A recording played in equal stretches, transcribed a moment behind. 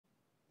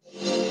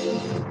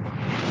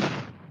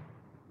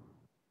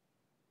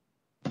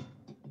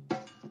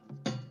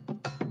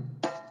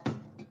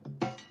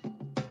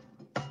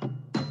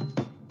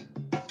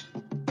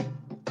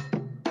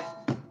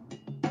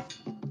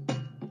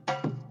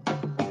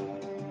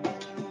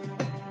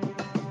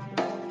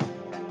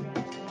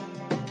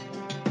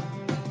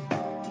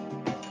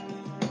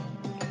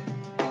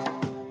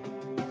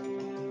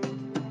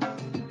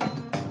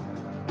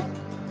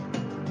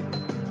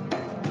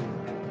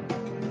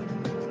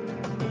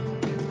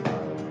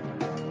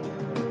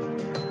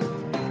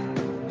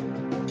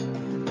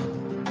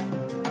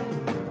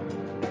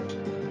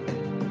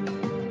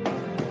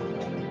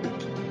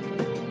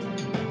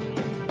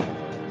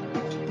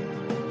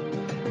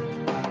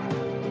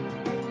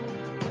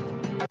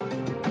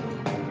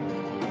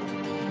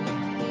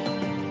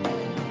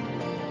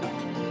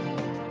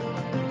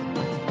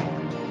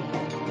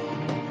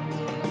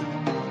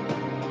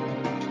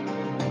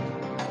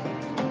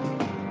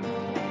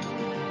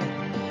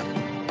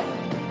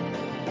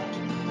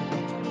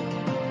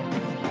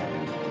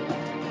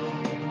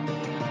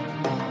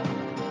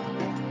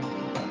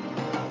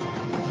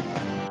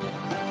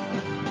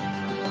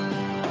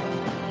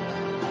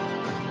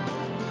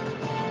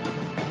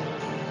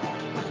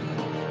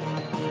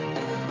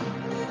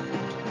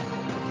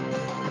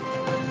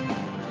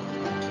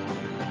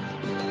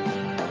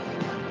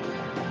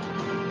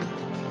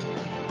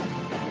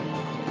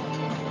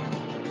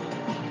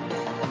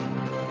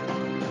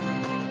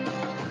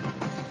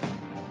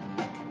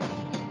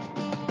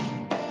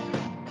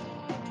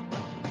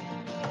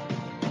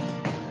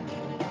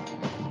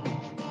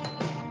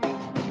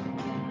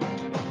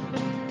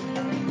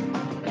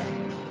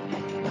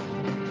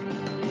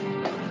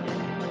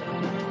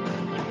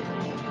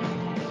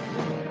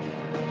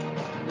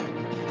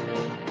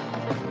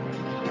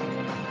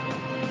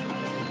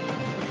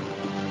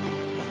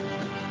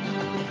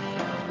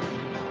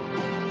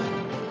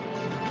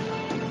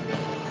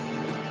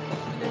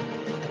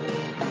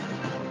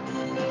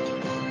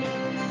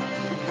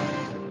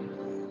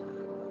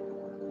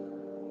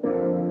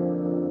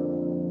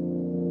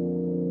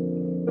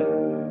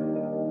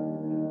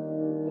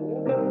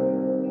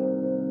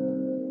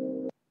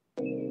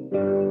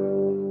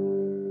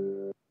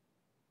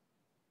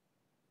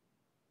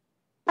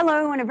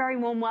Hello and a very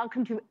warm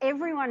welcome to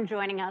everyone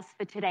joining us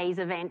for today's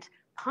event,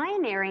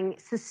 Pioneering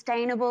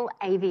Sustainable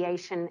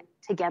Aviation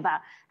Together,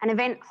 an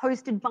event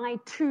hosted by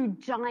two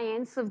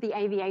giants of the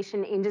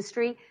aviation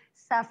industry,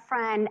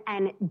 Safran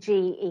and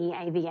GE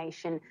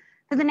Aviation.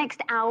 For the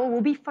next hour,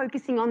 we'll be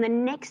focusing on the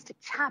next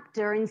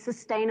chapter in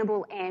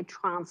sustainable air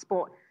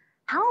transport.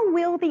 How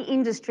will the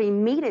industry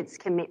meet its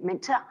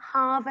commitment to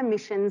halve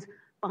emissions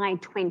by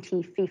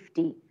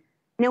 2050?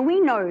 Now,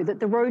 we know that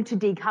the road to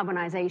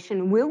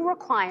decarbonisation will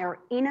require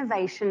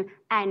innovation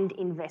and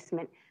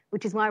investment,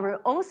 which is why we're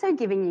also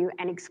giving you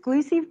an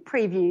exclusive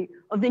preview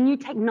of the new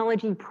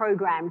technology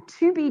program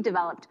to be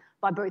developed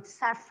by both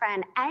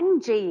Safran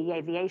and GE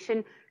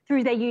Aviation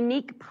through their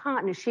unique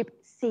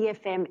partnership,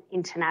 CFM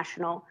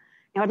International.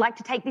 Now, I'd like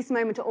to take this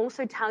moment to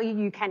also tell you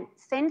you can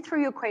send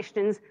through your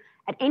questions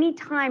at any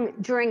time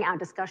during our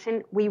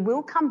discussion. We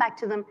will come back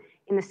to them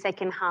in the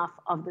second half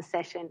of the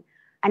session.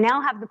 I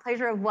now have the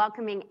pleasure of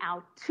welcoming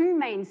our two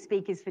main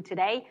speakers for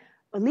today,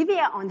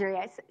 Olivier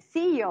Andreas,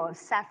 CEO of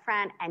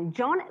Safran, and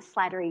John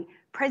Slattery,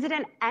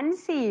 President and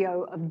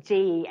CEO of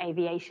GE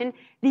Aviation.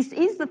 This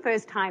is the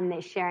first time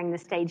they're sharing the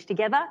stage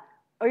together.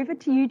 Over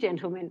to you,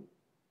 gentlemen.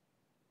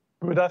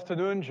 Good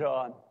afternoon,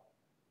 John.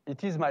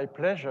 It is my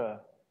pleasure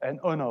and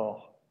honor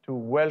to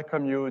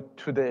welcome you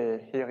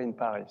today here in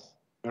Paris.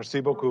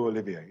 Merci beaucoup,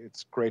 Olivier.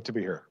 It's great to be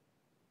here.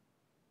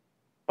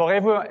 For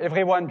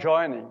everyone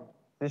joining,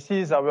 this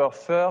is our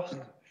first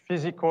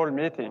physical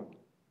meeting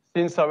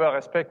since our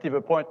respective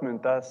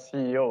appointment as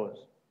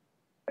CEOs.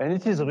 And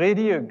it is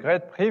really a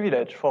great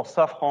privilege for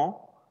Safran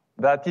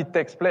that it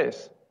takes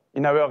place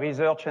in our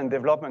Research and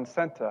Development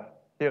Center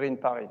here in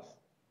Paris.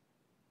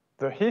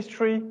 The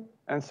history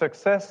and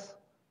success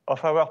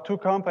of our two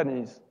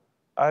companies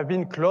have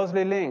been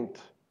closely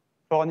linked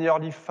for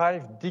nearly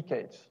 5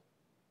 decades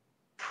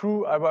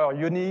through our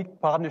unique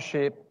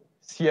partnership,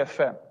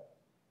 CFM.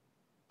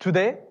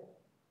 Today,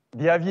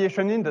 the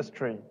aviation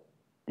industry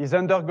is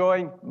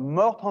undergoing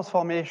more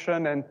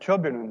transformation and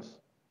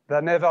turbulence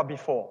than ever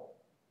before.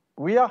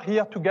 We are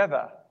here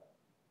together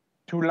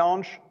to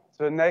launch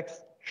the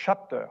next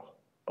chapter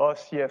of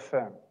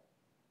CFM,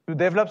 to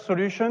develop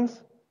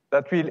solutions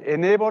that will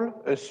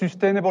enable a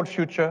sustainable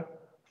future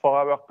for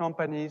our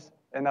companies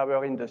and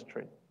our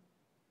industry.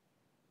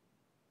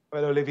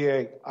 Well,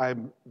 Olivier,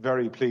 I'm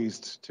very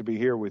pleased to be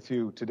here with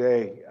you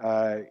today.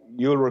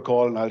 You'll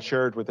recall, and I'll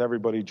share it with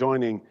everybody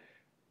joining,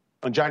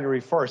 on January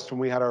 1st, when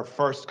we had our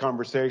first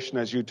conversation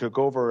as you took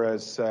over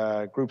as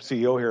Group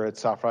CEO here at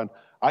Safran,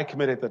 I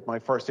committed that my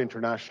first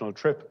international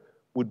trip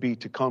would be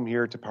to come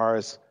here to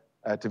Paris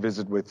to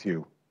visit with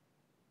you.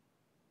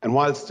 And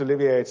whilst,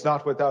 Olivier, it's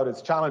not without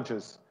its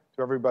challenges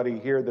to everybody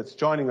here that's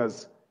joining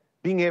us,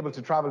 being able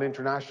to travel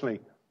internationally,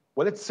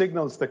 well, it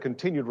signals the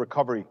continued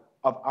recovery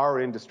of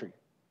our industry.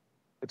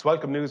 It's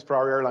welcome news for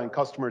our airline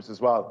customers as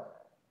well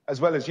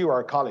as you,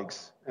 our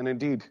colleagues, and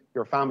indeed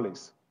your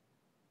families.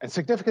 And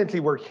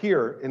significantly, we're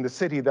here in the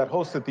city that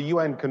hosted the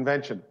UN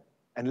Convention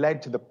and led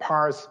to the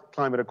Paris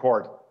Climate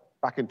Accord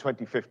back in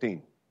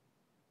 2015.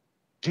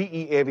 GE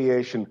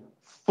Aviation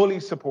fully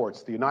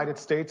supports the United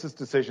States'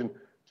 decision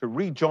to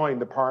rejoin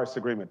the Paris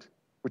Agreement,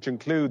 which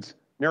includes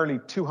nearly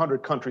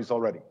 200 countries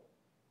already.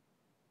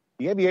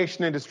 The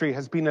aviation industry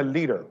has been a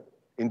leader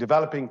in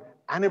developing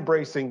and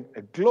embracing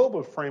a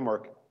global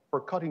framework for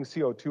cutting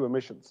CO2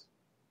 emissions.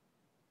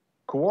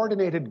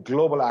 Coordinated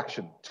global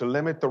action to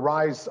limit the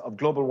rise of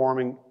global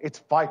warming, it's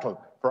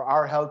vital for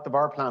our health of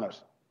our planet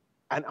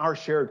and our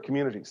shared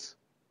communities.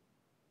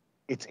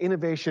 It's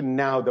innovation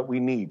now that we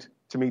need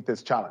to meet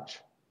this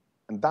challenge,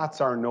 and that's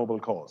our noble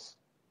cause.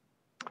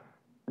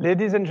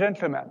 Ladies and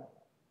gentlemen,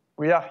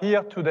 we are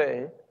here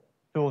today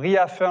to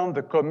reaffirm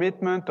the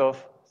commitment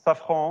of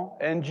Safran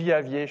and GE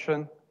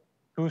Aviation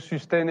to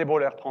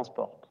sustainable air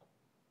transport.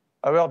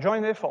 Our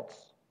joint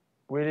efforts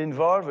will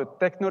involve a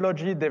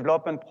technology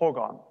development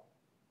program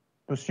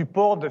to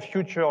support the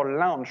future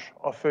launch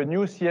of a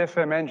new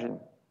CFM engine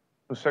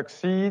to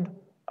succeed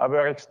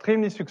our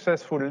extremely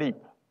successful LEAP.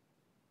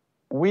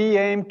 We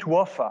aim to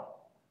offer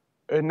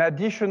an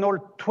additional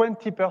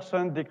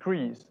 20%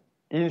 decrease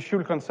in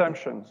fuel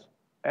consumptions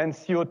and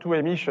CO2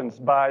 emissions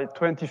by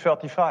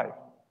 2035.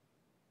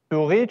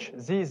 To reach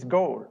this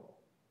goal,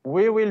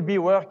 we will be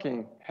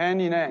working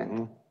hand in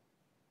hand,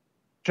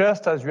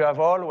 just as we have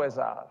always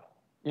have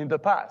in the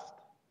past.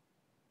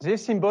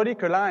 This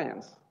symbolic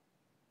alliance,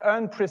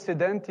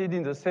 unprecedented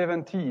in the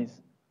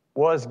 70s,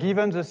 was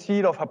given the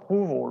seal of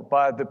approval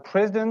by the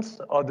presidents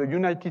of the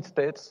United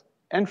States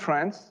and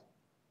France,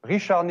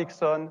 Richard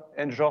Nixon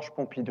and Georges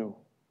Pompidou.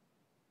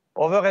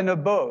 Over and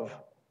above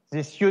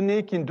this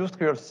unique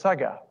industrial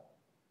saga,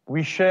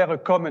 we share a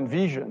common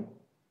vision,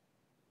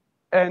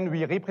 and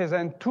we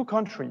represent two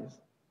countries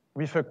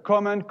with a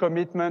common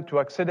commitment to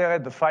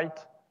accelerate the fight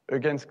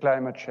against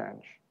climate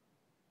change.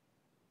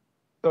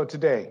 So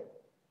today,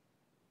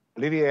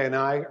 Olivier and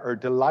I are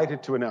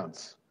delighted to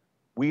announce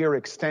we are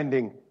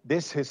extending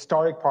this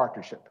historic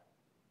partnership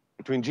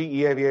between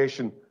GE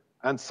Aviation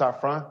and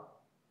Safran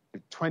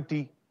to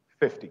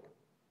 2050.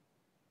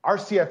 Our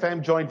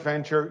CFM joint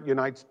venture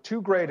unites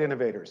two great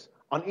innovators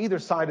on either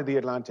side of the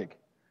Atlantic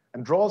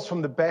and draws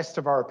from the best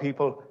of our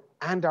people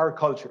and our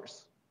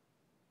cultures.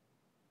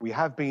 We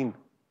have been,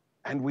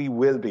 and we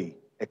will be,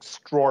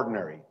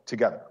 extraordinary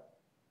together.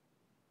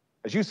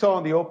 As you saw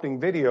in the opening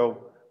video,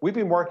 we've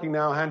been working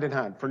now hand in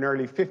hand for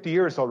nearly 50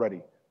 years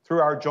already through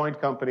our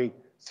joint company,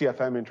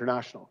 CFM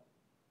International.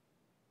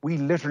 We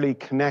literally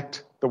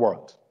connect the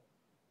world.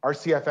 Our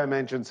CFM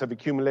engines have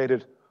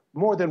accumulated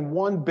more than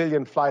 1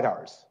 billion flight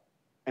hours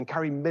and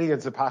carry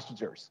millions of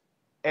passengers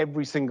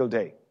every single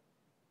day.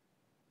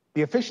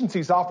 The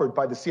efficiencies offered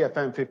by the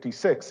CFM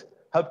 56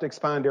 helped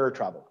expand air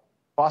travel,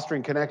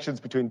 fostering connections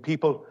between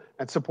people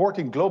and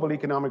supporting global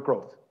economic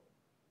growth.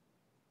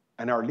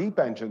 And our LEAP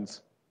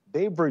engines,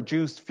 they've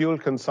reduced fuel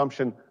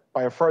consumption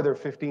by a further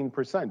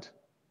 15%.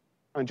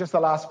 In just the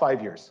last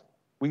 5 years,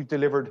 we've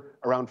delivered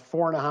around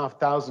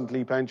 4,500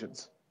 LEAP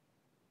engines,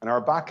 and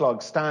our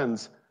backlog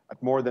stands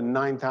at more than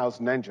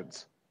 9,000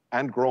 engines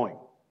and growing.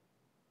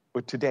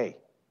 But today,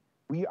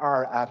 we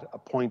are at a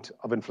point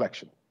of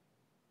inflection.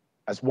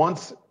 As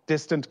once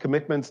distant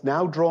commitments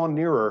now draw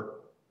nearer,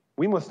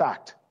 we must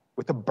act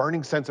with a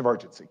burning sense of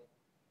urgency.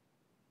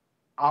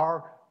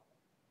 Our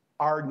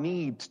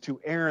need to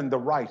earn the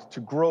right to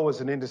grow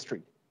as an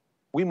industry,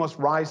 we must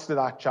rise to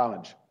that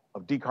challenge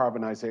of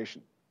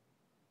decarbonization.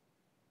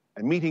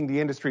 And meeting the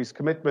industry's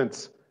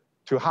commitments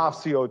to halve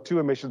CO2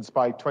 emissions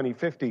by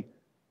 2050,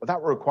 well,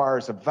 that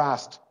requires a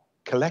vast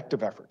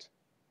collective effort.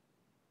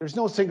 There's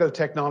no single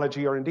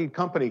technology or indeed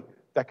company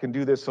that can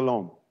do this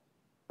alone.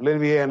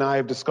 Olivier and I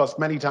have discussed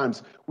many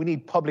times, we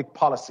need public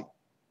policy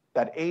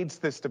that aids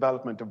this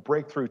development of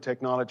breakthrough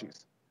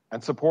technologies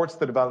and supports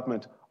the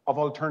development of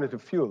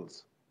alternative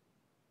fuels.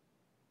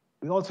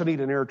 We also need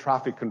an air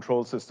traffic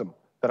control system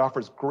that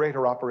offers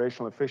greater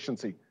operational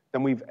efficiency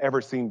than we've ever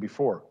seen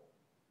before.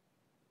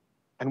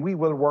 And we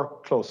will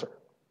work closer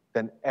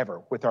than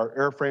ever with our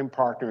airframe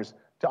partners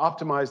to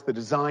optimize the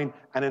design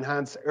and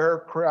enhance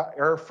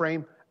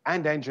airframe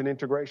and engine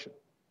integration.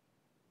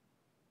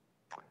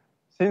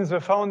 Since the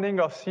founding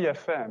of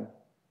CFM,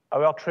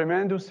 our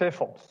tremendous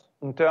efforts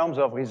in terms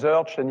of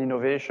research and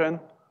innovation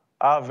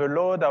have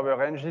allowed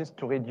our engines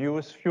to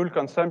reduce fuel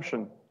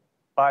consumption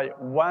by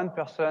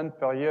 1%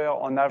 per year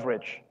on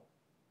average,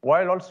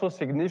 while also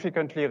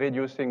significantly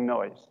reducing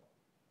noise.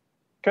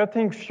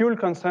 Cutting fuel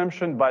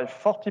consumption by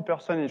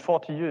 40% in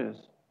 40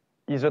 years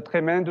is a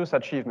tremendous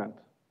achievement.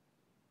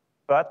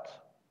 But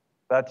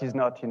that is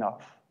not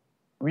enough.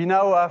 We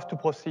now have to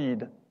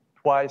proceed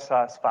twice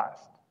as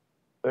fast.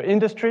 The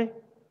industry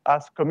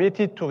has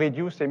committed to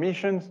reduce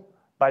emissions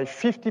by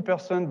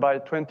 50% by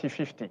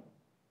 2050.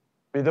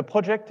 With a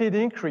projected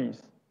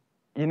increase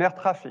in air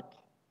traffic,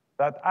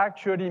 that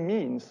actually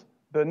means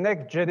the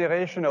next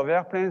generation of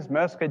airplanes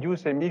must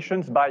reduce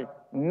emissions by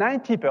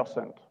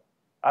 90%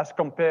 as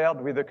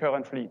compared with the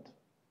current fleet.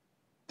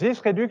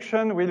 This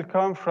reduction will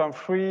come from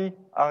 3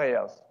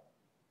 areas: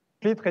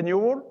 fleet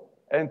renewal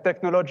and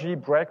technology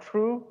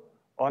breakthrough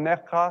on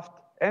aircraft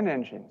and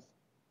engines,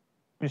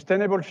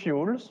 sustainable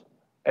fuels,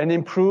 and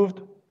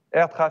improved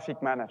air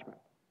traffic management.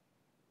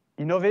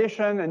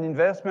 Innovation and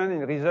investment in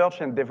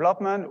research and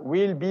development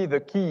will be the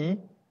key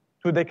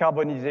to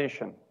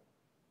decarbonization.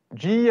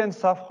 GE and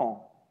Safran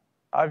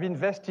have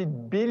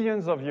invested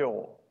billions of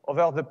euros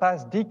over the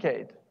past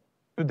decade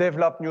to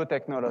develop new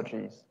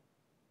technologies.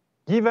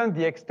 Given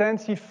the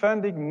extensive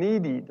funding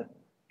needed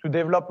to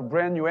develop a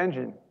brand new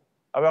engine,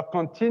 our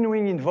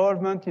continuing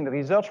involvement in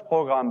research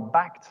programs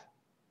backed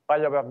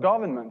by our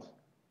government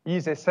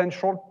is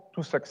essential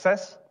to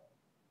success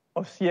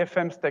of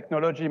CFM's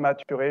technology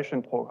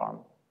maturation program.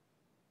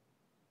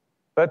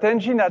 But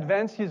engine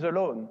advances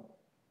alone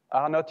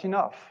are not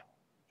enough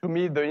to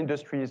meet the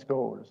industry's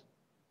goals.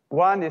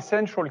 One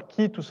essential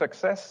key to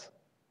success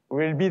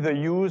will be the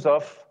use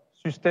of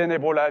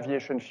sustainable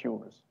aviation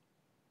fuels.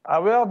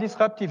 Our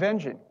disruptive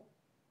engine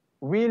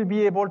will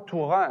be able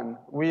to run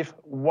with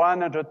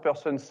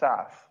 100%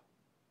 SAF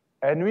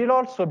and will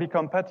also be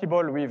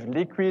compatible with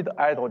liquid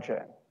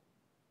hydrogen.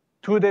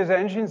 Today's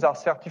engines are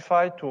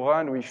certified to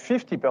run with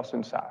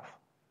 50% SAF,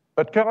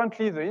 but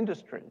currently the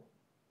industry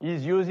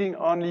is using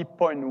only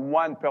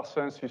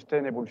 0.1%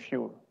 sustainable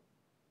fuel.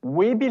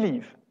 We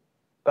believe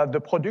that the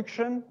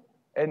production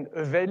and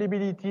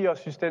availability of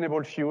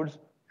sustainable fuels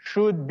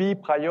should be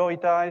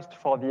prioritized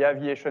for the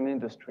aviation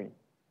industry.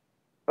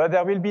 But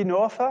there will be no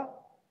offer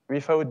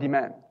without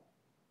demand.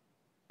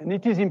 And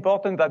it is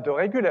important that the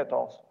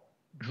regulators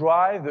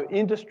drive the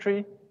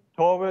industry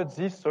towards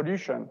this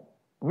solution,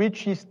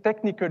 which is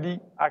technically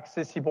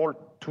accessible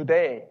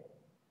today.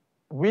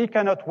 We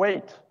cannot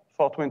wait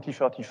for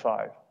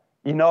 2035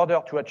 in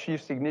order to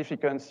achieve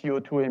significant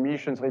CO2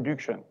 emissions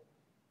reduction.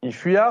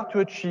 If we are to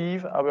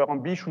achieve our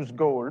ambitious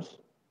goals,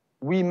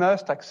 we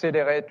must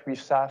accelerate with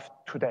SAF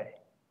today.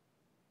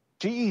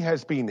 GE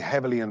has been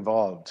heavily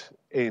involved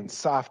in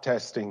SAF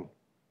testing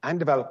and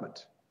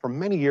development for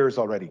many years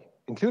already,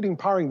 including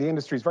powering the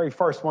industry's very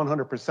first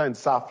 100%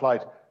 SAF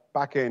flight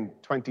back in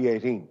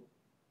 2018.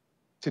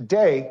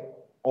 Today,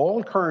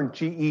 all current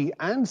GE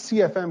and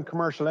CFM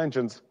commercial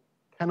engines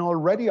can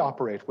already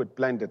operate with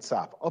blended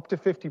SAF, up to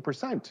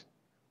 50%,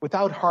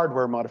 without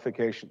hardware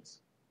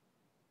modifications.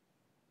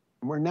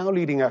 And we're now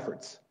leading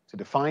efforts to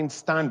define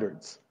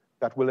standards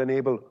that will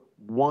enable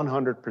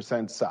 100%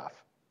 SAF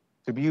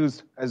to be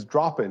used as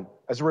drop-in,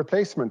 as a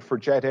replacement for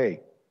Jet A.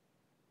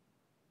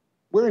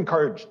 We're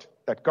encouraged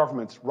that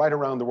governments right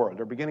around the world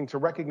are beginning to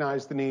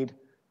recognize the need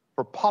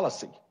for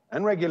policy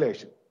and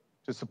regulation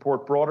to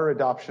support broader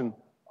adoption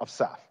of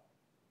SAF.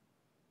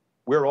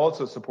 We're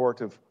also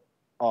supportive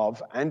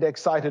of and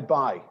excited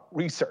by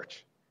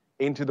research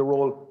into the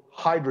role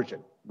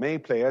hydrogen may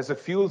play as a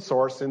fuel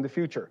source in the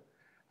future.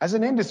 As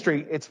an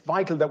industry, it's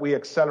vital that we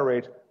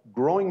accelerate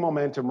growing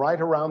momentum right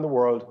around the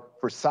world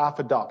for SAF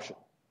adoption,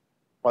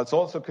 whilst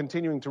also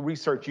continuing to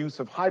research use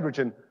of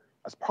hydrogen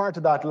as part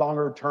of that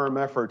longer-term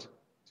effort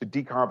to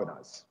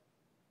decarbonize.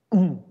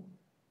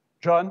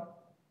 John,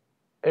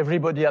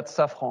 everybody at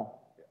Safran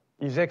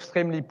is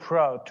extremely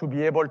proud to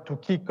be able to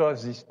kick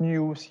off this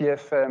new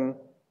CFM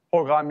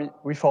program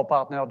with our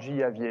partner GE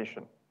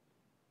Aviation,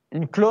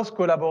 in close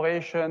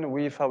collaboration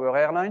with our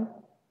airline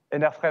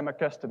and airframe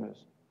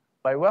customers.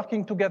 By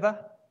working together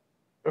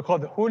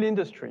across the whole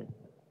industry,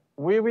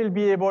 we will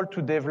be able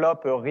to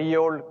develop a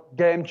real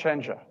game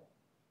changer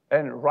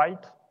and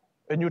write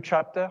a new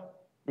chapter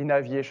in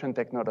aviation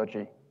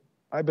technology.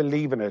 I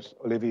believe in it,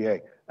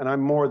 Olivier, and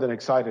I'm more than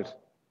excited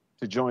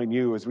to join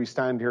you as we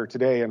stand here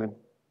today and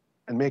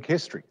make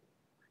history.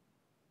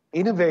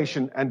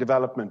 Innovation and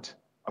development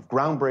of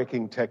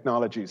groundbreaking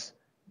technologies,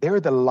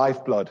 they're the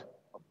lifeblood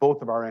of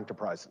both of our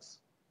enterprises.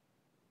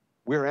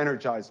 We're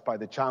energized by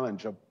the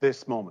challenge of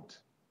this moment.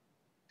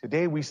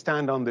 Today, we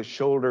stand on the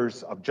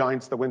shoulders of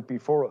giants that went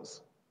before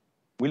us.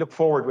 We look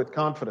forward with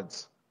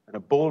confidence and a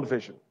bold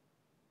vision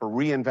for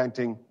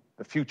reinventing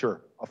the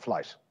future of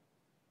flight.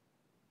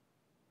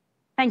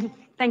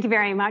 Thank you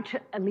very much,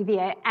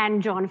 Olivier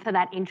and John, for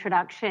that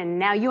introduction.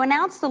 Now, you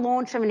announced the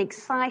launch of an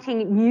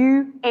exciting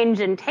new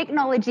engine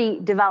technology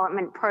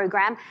development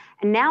program,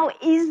 and now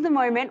is the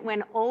moment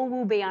when all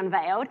will be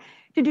unveiled.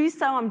 To do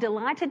so, I'm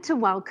delighted to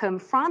welcome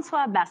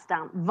Francois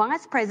Bastin,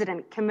 Vice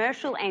President,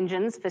 Commercial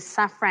Engines for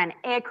Safran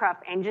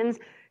Aircraft Engines,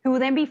 who will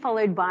then be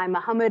followed by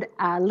Mohammed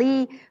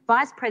Ali,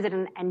 Vice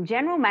President and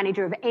General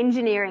Manager of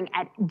Engineering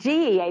at GE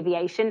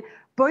Aviation,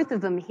 both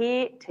of them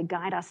here to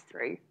guide us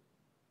through.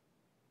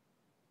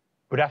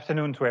 Good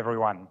afternoon to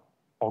everyone,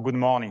 or good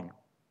morning.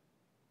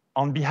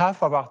 On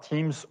behalf of our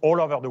teams all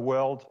over the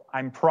world,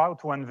 I'm proud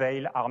to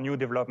unveil our new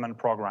development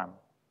program.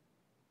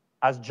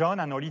 As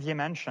John and Olivier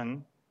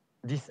mentioned,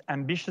 this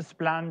ambitious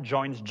plan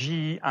joins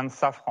GE and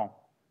Safran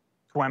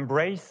to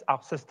embrace our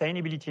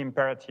sustainability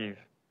imperative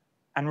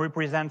and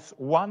represents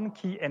one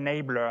key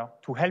enabler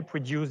to help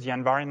reduce the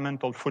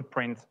environmental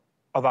footprint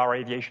of our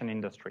aviation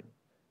industry.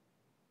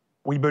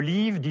 We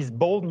believe this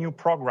bold new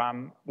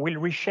program will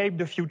reshape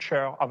the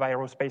future of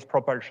aerospace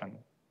propulsion.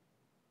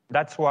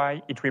 That's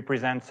why it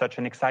represents such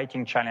an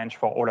exciting challenge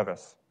for all of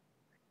us.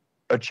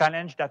 A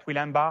challenge that will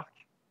embark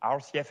our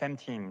CFM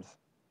teams,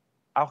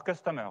 our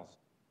customers,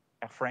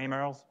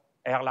 airframers,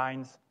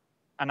 airlines,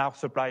 and our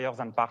suppliers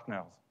and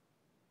partners.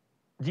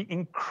 The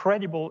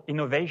incredible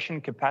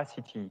innovation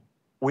capacity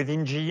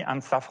within GE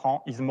and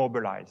Safran is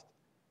mobilized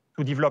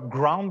to develop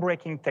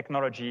groundbreaking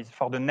technologies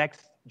for the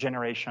next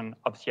generation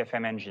of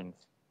CFM engines.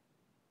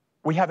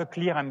 We have a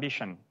clear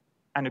ambition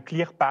and a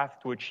clear path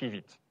to achieve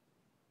it.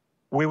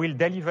 We will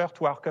deliver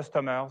to our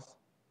customers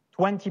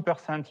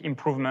 20%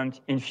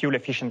 improvement in fuel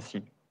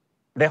efficiency,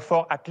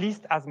 therefore at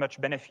least as much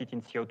benefit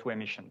in CO2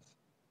 emissions.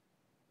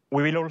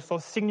 We will also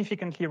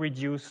significantly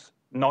reduce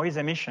noise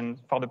emissions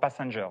for the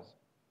passengers.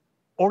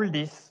 All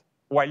this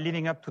while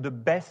living up to the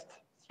best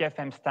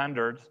CFM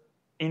standards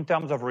in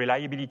terms of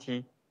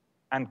reliability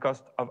and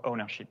cost of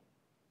ownership.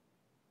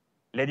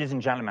 Ladies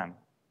and gentlemen,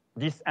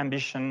 this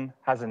ambition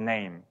has a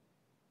name.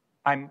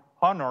 I'm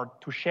honored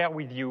to share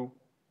with you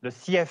the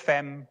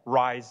CFM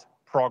RISE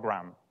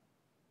program.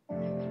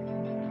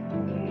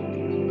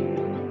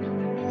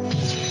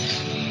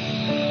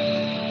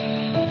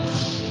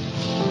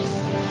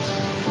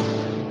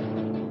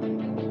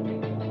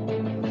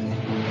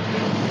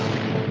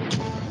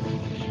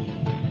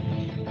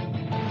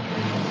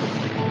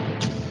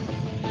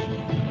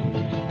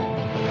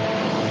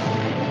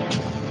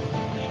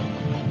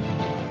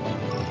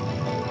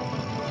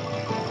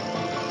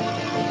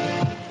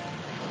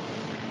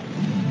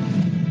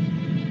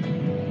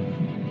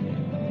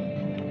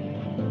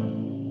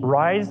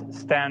 RISE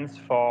stands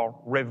for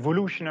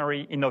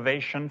Revolutionary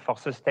Innovation for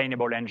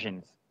Sustainable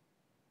Engines.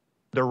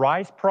 The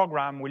RISE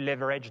program will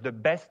leverage the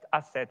best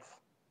assets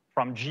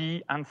from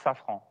GE and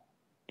Safran,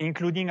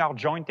 including our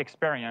joint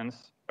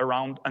experience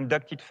around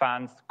unducted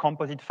fans,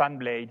 composite fan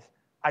blades,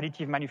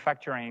 additive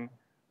manufacturing,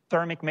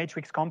 thermic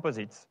matrix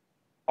composites,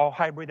 or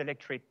hybrid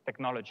electric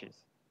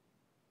technologies.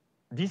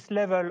 This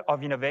level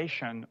of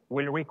innovation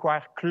will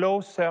require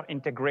closer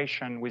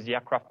integration with the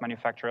aircraft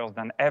manufacturers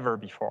than ever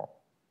before.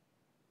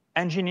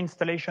 Engine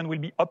installation will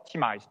be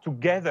optimized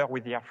together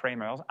with the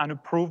airframers and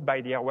approved by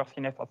the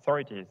airworthiness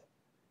authorities,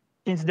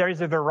 since there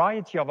is a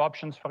variety of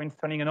options for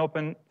installing an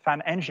open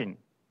fan engine,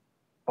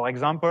 for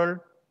example,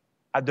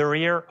 at the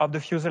rear of the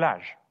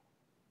fuselage.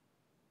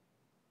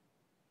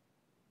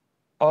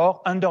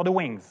 or under the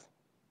wings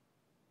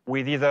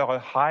with either a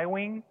high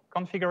wing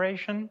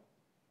configuration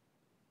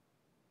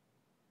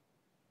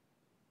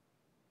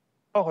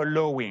or a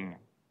low wing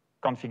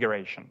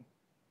configuration.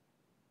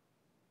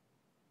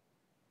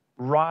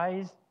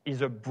 RISE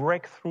is a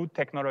breakthrough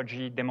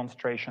technology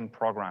demonstration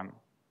program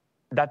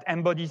that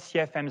embodies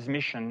CFM's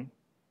mission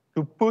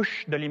to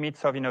push the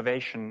limits of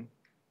innovation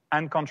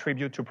and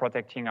contribute to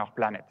protecting our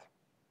planet.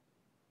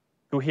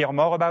 To hear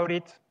more about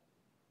it,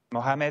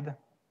 Mohamed,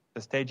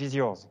 the stage is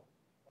yours.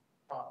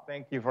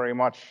 Thank you very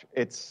much.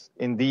 It's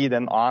indeed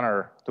an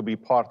honor to be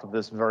part of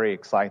this very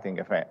exciting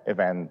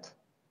event.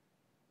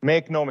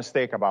 Make no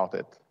mistake about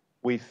it,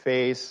 we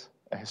face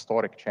a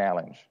historic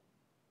challenge.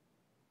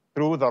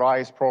 Through the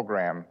RISE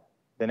program,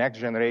 the next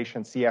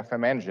generation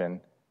CFM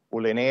engine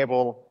will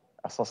enable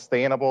a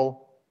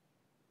sustainable,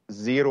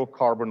 zero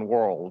carbon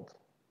world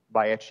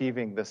by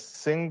achieving the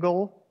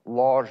single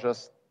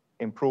largest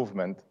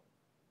improvement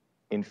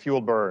in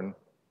fuel burn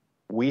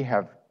we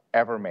have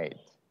ever made.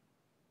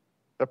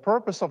 The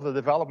purpose of the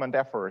development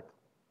effort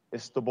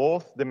is to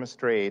both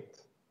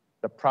demonstrate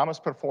the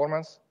promised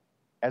performance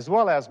as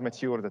well as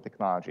mature the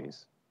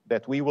technologies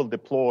that we will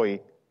deploy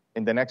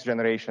in the next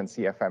generation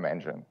CFM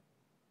engine.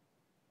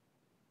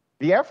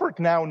 The effort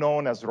now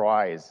known as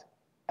RISE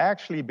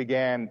actually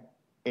began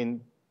in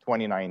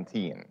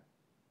 2019.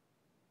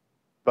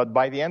 But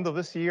by the end of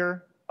this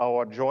year,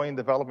 our joint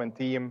development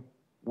team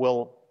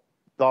will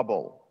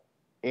double,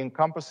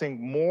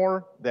 encompassing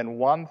more than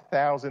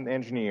 1,000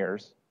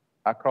 engineers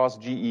across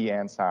GE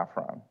and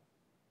Safran.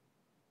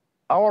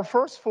 Our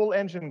first full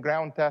engine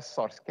ground tests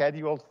are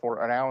scheduled for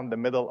around the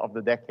middle of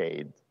the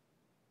decade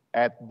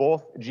at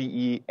both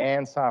GE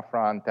and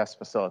Safran test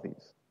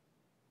facilities.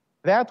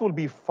 That will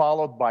be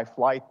followed by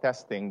flight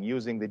testing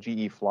using the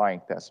GE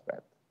flying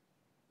testbed.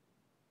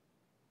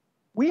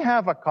 We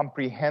have a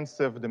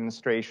comprehensive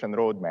demonstration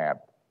roadmap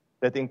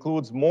that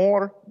includes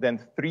more than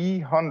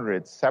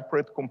 300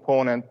 separate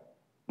component,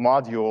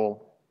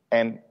 module,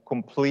 and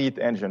complete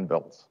engine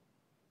builds.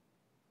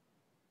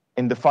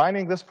 In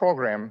defining this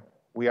program,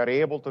 we are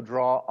able to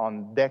draw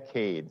on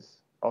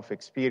decades of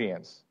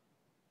experience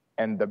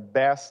and the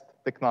best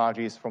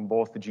technologies from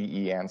both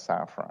GE and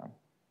Safran.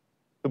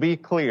 To be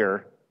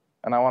clear,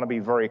 and I want to be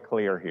very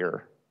clear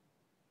here,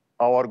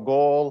 our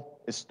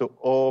goal is to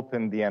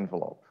open the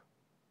envelope.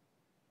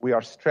 We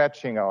are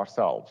stretching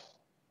ourselves.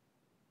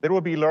 There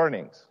will be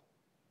learnings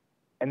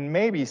and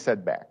maybe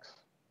setbacks,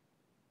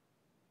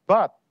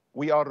 but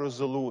we are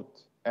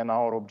resolute and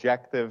our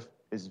objective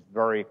is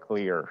very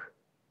clear: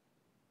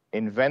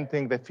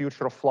 inventing the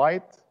future of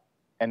flight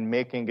and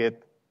making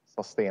it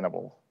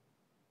sustainable.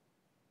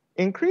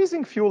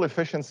 Increasing fuel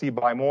efficiency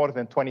by more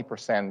than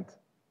 20%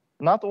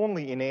 not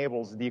only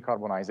enables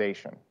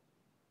decarbonization,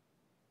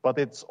 but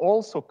it's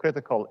also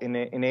critical in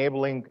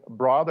enabling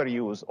broader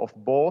use of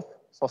both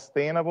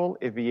sustainable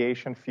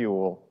aviation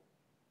fuel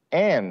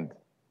and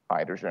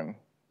hydrogen.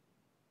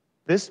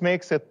 This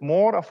makes it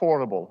more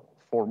affordable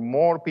for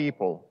more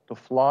people to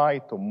fly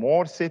to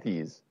more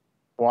cities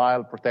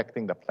while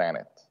protecting the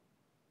planet.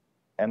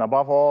 And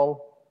above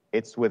all,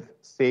 it's with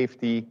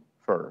safety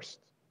first.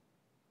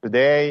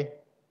 Today,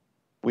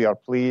 we are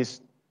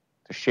pleased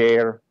to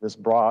share this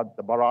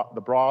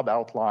the broad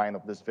outline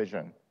of this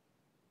vision.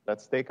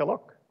 Let's take a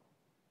look.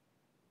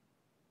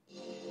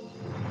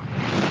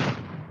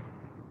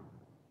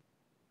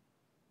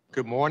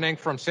 Good morning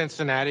from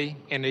Cincinnati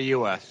in the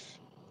US.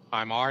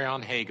 I'm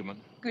Ariane Hageman.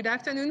 Good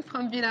afternoon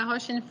from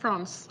Villaroche in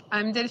France.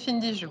 I'm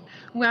Delphine Dijon.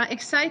 We are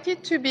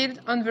excited to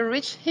build on the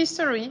rich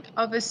history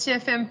of the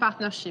CFM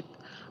partnership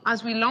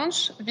as we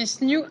launch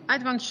this new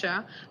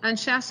adventure and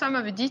share some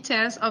of the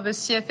details of the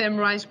CFM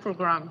RISE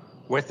program.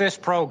 With this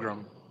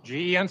program,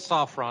 GE and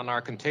Safran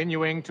are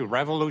continuing to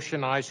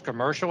revolutionize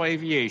commercial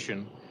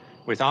aviation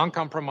with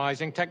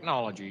uncompromising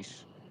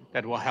technologies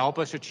that will help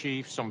us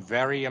achieve some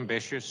very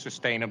ambitious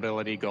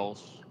sustainability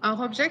goals.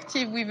 Our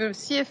objective with the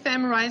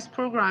CFM RISE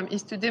program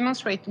is to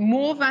demonstrate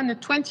more than a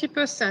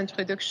 20%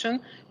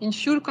 reduction in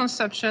fuel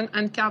consumption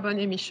and carbon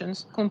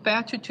emissions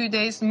compared to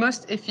today's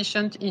most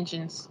efficient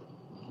engines.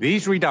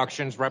 These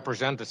reductions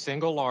represent the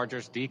single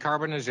largest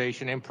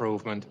decarbonization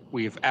improvement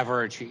we've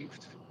ever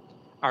achieved.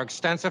 Our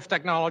extensive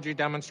technology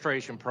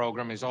demonstration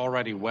program is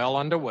already well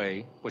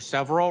underway, with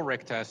several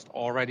rig tests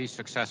already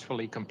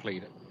successfully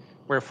completed.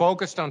 We're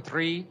focused on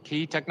three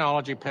key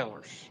technology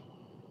pillars: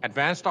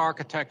 advanced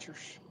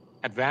architectures,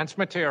 advanced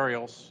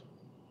materials,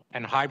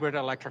 and hybrid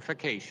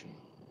electrification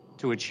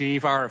to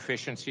achieve our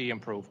efficiency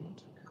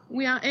improvement.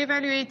 We are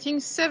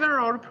evaluating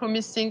several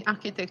promising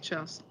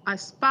architectures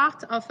as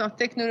part of our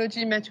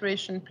technology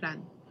maturation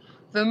plan.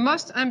 The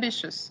most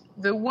ambitious,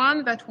 the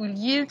one that will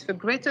yield the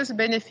greatest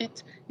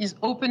benefit, is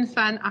open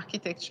fan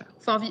architecture.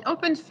 For the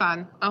open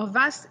fan, our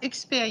vast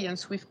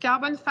experience with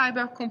carbon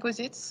fiber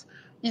composites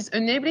is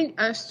enabling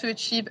us to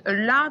achieve a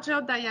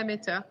larger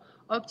diameter,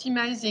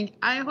 optimizing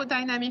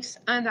aerodynamics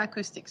and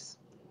acoustics.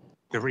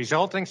 The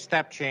resulting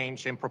step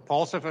change in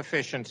propulsive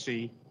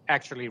efficiency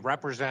actually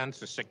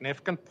represents a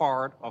significant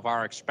part of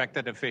our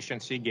expected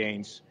efficiency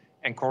gains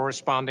and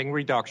corresponding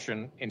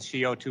reduction in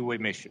CO2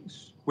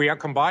 emissions. We are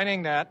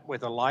combining that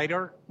with a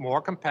lighter,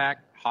 more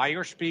compact,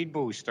 higher speed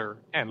booster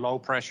and low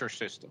pressure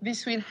system.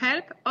 This will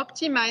help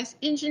optimize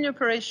engine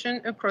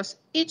operation across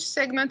each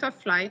segment of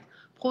flight,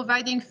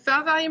 providing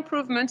further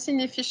improvements in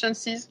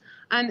efficiencies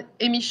and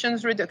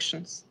emissions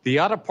reductions. The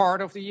other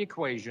part of the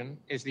equation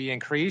is the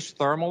increased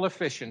thermal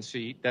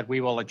efficiency that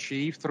we will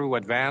achieve through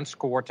advanced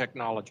core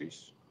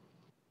technologies.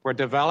 We're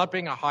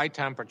developing a high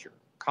temperature,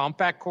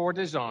 compact core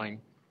design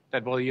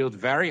that will yield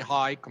very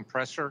high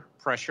compressor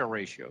pressure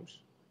ratios.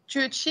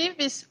 To achieve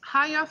this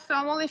higher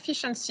thermal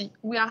efficiency,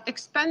 we are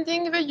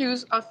expanding the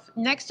use of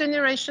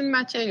next-generation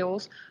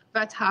materials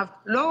that have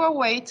lower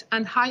weight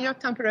and higher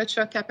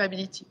temperature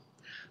capability.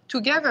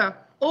 Together,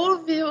 all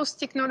those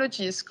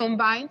technologies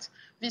combined,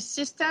 this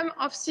system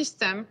of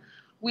systems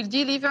will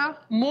deliver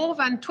more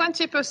than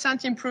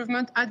 20%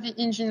 improvement at the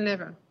engine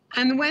level.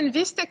 And when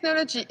this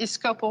technology is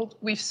coupled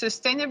with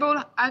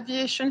sustainable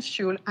aviation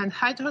fuel and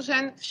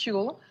hydrogen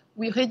fuel,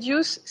 we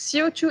reduce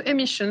CO2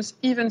 emissions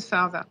even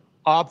further.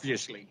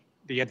 Obviously,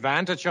 the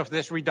advantage of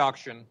this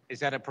reduction is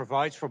that it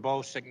provides for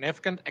both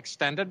significant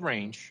extended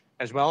range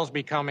as well as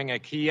becoming a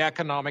key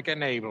economic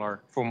enabler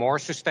for more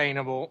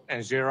sustainable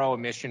and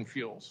zero-emission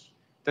fuels.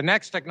 The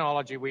next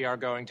technology we are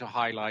going to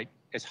highlight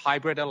is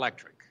hybrid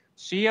electric.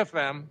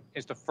 CFM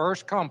is the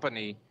first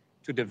company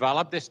to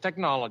develop this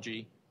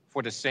technology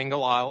for the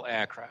single-aisle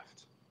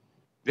aircraft.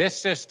 This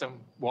system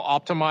will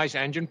optimize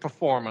engine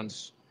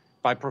performance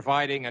by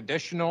providing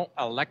additional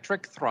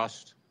electric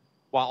thrust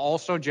while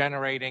also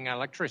generating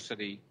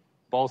electricity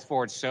both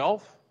for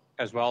itself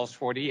as well as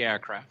for the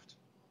aircraft.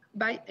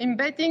 By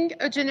embedding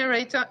a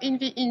generator in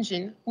the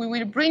engine, we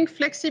will bring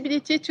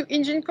flexibility to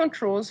engine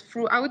controls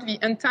throughout the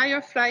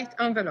entire flight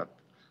envelope.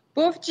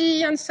 Both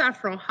GE and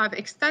Safran have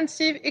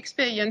extensive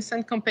experience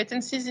and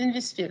competencies in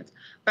this field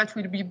that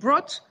will be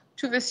brought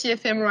to the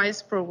CFM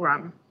RISE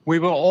program. We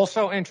will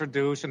also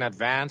introduce an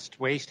advanced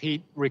waste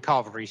heat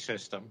recovery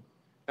system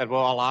that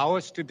will allow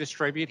us to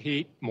distribute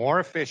heat more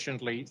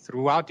efficiently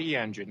throughout the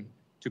engine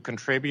to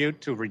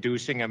contribute to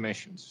reducing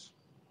emissions.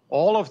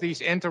 All of these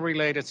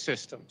interrelated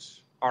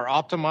systems are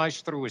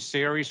optimized through a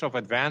series of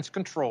advanced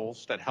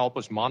controls that help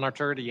us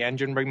monitor the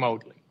engine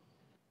remotely,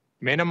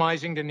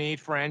 minimizing the need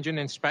for engine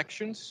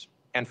inspections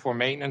and for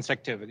maintenance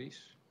activities.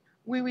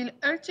 We will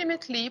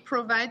ultimately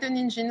provide an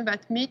engine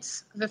that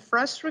meets the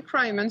thrust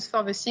requirements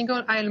for the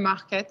single-aisle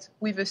market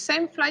with the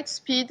same flight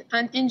speed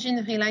and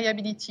engine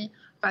reliability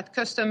that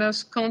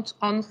customers count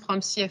on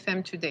from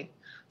CFM today.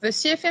 The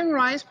CFM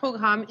RISE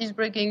program is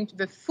bringing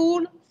the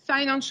full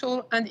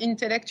financial and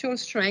intellectual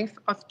strength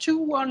of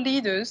two world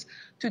leaders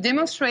to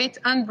demonstrate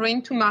and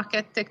bring to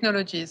market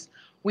technologies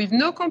with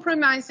no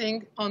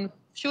compromising on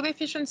fuel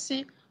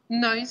efficiency,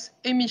 noise,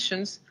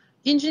 emissions,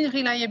 engine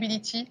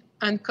reliability,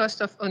 and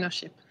cost of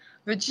ownership.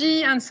 The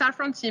GE and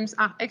Safran teams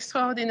are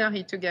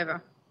extraordinary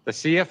together. The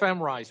CFM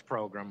RISE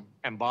program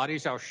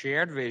embodies our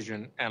shared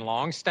vision and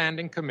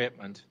long-standing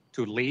commitment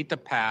to lead the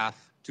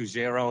path to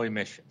zero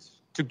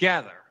emissions.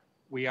 Together,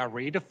 we are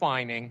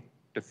redefining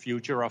the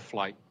future of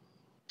flight.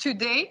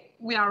 Today,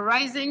 we are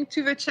rising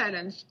to the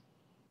challenge.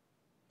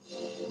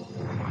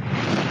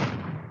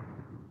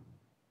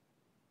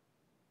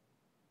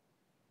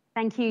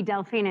 Thank you,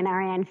 Delphine and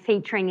Ariane,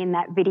 featuring in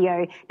that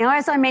video. Now,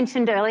 as I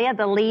mentioned earlier,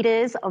 the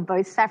leaders of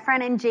both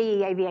Safran and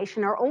GE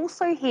Aviation are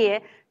also here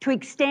to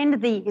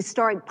extend the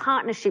historic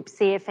partnership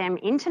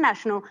CFM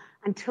International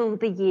until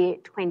the year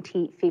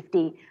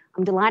 2050.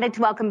 I'm delighted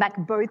to welcome back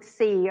both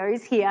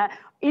CEOs here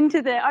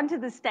onto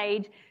the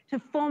stage to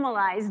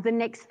formalise the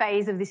next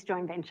phase of this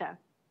joint venture.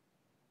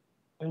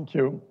 Thank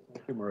you.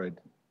 Thank you, Mairead.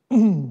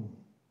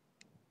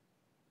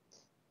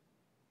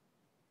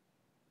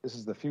 This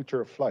is the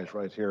future of flight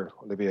right here,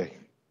 Olivier.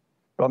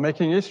 We're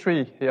making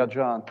history here,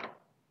 John.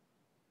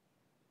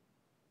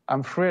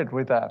 I'm thrilled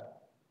with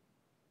that.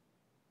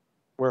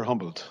 We're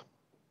humbled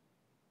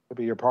to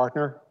be your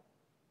partner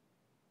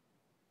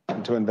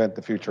and to invent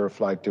the future of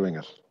flight doing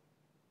it.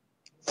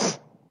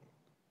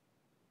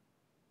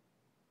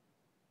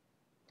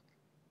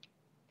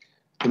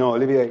 You know,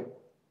 Olivier,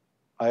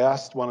 I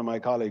asked one of my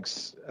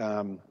colleagues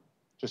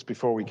just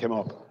before we came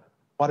up,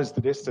 what is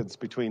the distance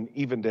between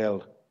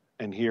Evandale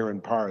and here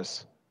in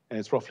Paris? And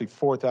it's roughly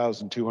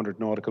 4,200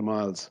 nautical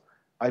miles.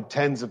 I have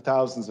tens of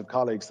thousands of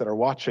colleagues that are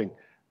watching,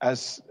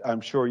 as I'm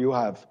sure you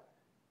have.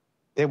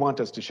 They want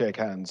us to shake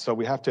hands. So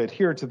we have to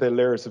adhere to the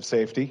layers of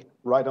safety.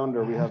 Right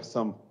under, we have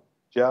some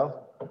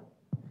gel.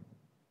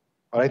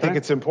 But I think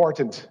it's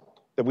important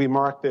that we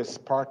mark this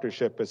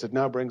partnership as it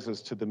now brings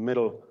us to the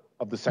middle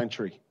of the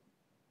century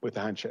with the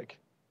handshake.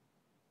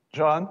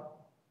 John,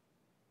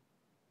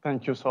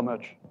 thank you so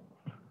much.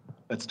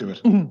 Let's do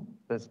it.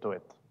 Let's do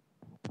it.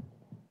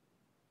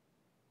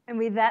 And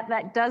with that,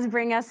 that does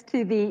bring us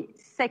to the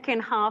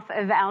second half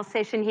of our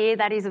session here.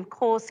 That is, of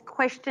course,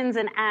 questions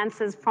and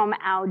answers from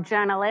our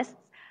journalists.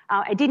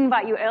 I did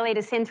invite you earlier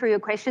to send through your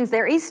questions.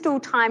 There is still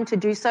time to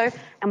do so,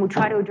 and we'll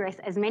try to address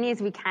as many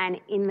as we can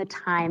in the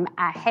time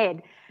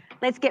ahead.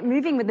 Let's get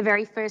moving with the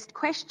very first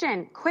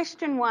question.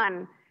 Question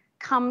 1.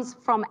 comes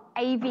from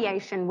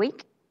Aviation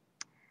Week.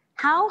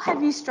 How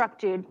have you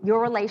structured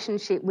your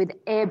relationship with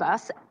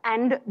Airbus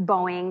and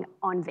Boeing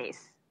on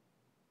this?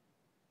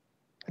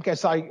 I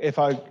guess if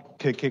I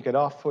could kick it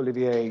off,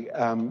 Olivier,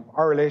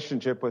 our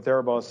relationship with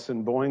Airbus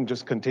and Boeing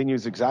just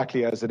continues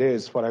exactly as it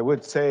is. What I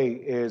would say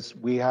is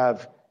we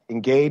have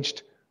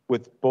engaged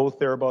with both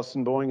Airbus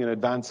and Boeing in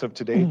advance of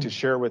today to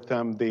share with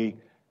them the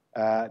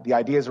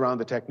ideas around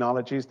the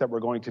technologies that we're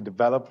going to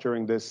develop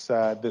during this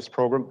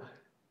program.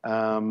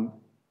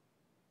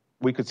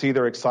 We could see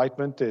their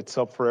excitement. It's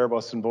up for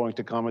Airbus and Boeing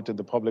to comment in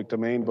the public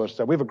domain, but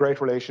we have a great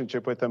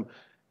relationship with them,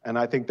 and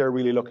I think they're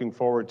really looking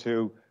forward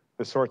to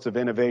the sorts of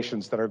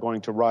innovations that are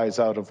going to rise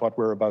out of what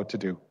we're about to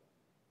do.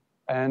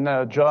 And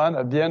John,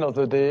 at the end of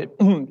the day,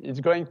 it's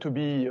going to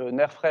be an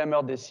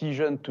airframer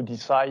decision to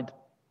decide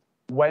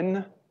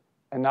when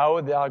and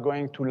how they are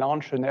going to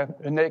launch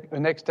a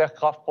next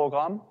aircraft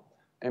program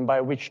and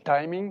by which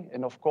timing.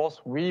 And of course,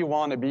 we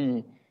want to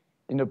be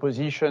in a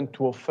position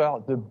to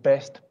offer the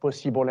best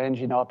possible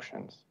engine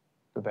options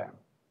to them.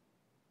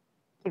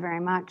 Thank you very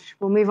much.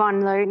 We'll move on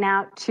though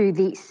now to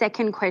the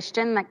second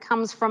question that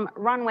comes from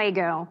Runway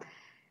Girl.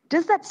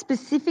 Does that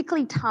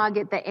specifically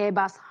target the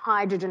Airbus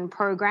hydrogen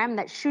program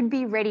that should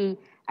be ready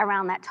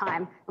around that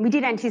time? And we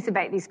did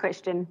anticipate this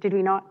question, did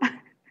we not?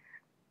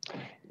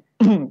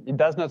 It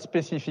does not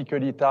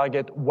specifically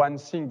target one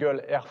single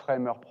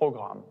airframer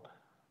program.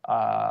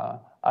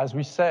 As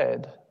we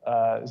said,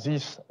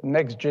 this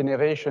next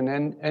generation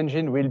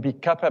engine will be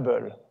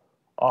capable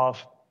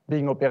of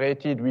being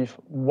operated with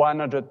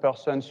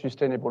 100%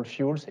 sustainable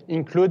fuels,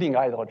 including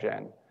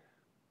hydrogen.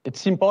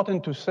 It's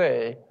important to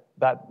say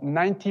that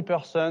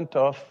 90%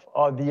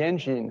 of the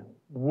engine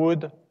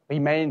would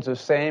remain the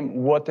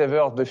same,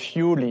 whatever the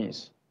fuel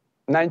is,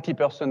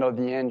 90% of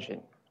the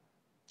engine.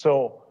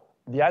 So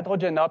the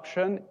hydrogen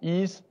option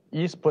is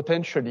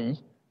potentially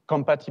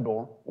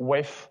compatible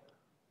with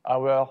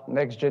our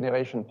next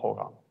generation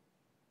program.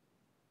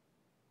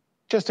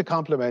 Just to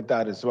complement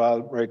that as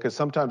well, right, because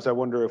sometimes I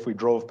wonder if we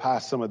drove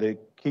past some of the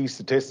key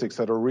statistics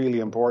that are really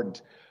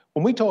important.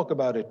 When we talk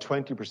about a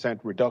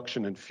 20%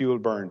 reduction in fuel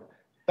burn,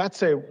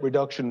 that's a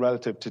reduction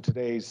relative to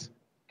today's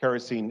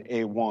kerosene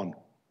A1.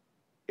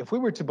 If we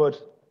were to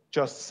put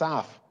just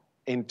SAF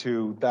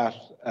into that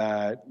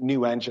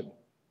new engine,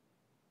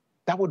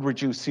 that would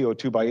reduce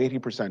CO2 by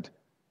 80%.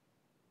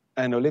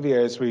 And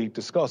Olivier, as we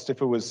discussed,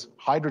 if it was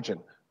hydrogen,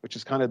 which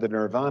is kind of the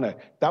nirvana,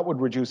 that would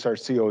reduce our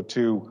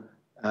CO2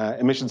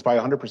 emissions by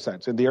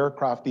 100%. And the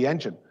aircraft, the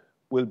engine,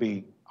 will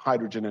be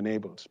hydrogen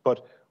enabled.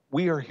 But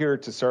we are here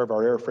to serve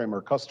our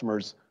airframer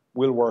customers.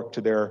 We'll work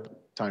to their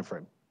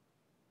timeframe.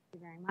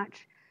 Thank you very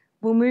much.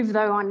 We'll move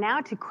though on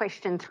now to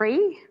question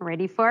 3.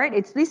 Ready for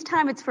it? This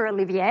time it's for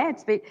Olivier.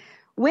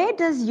 Where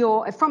does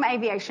from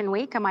Aviation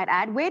Week, I might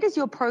add, where does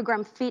your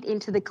program fit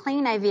into the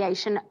clean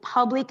aviation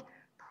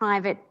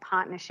public-private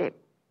partnership?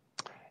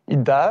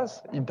 It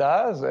does,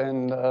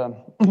 and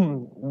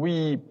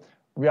we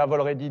have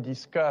already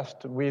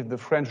discussed with the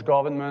French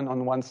government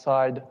on one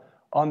side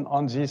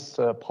on this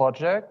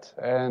project,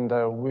 and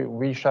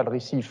we shall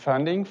receive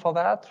funding for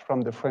that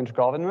from the French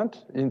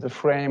government in the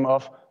frame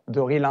of the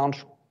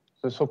relaunch,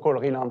 the so-called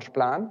relaunch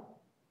plan.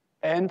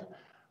 And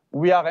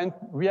we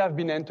have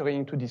been entering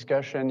into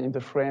discussion in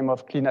the frame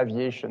of clean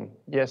aviation.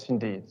 Yes,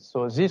 indeed.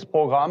 So this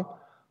program,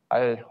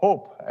 I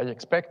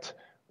expect,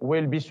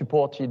 will be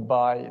supported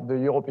by the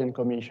European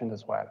Commission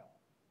as well.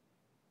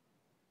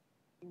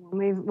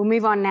 We'll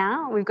move on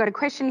now. We've got a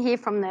question here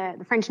from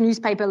the French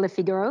newspaper Le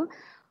Figaro.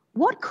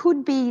 What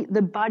could be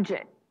the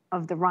budget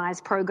of the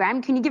RISE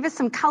program? Can you give us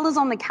some colors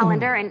on the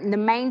calendar and the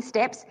main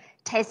steps,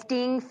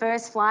 testing,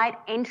 first flight,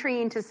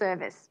 entry into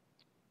service?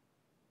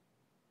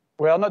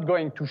 We are not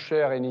going to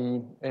share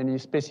any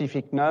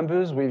specific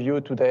numbers with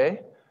you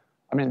today.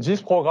 I mean,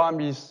 this program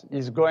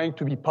is going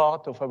to be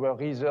part of our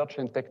research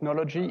and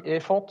technology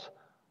effort.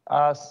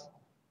 As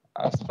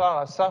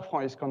far as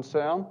Safran is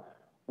concerned,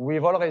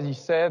 we've already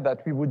said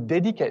that we would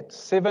dedicate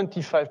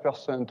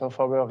 75% of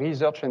our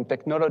research and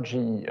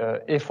technology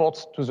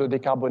efforts to the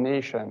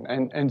decarbonation.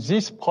 And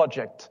this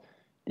project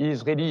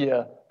is really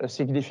a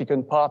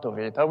significant part of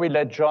it. I will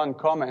let John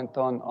comment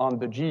on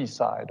the GE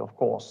side, of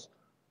course.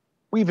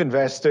 We've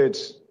invested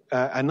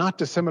a not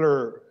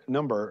dissimilar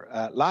number.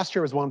 Last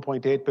year was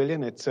 1.8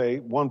 billion. It's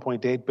a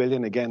 1.8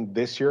 billion again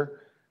this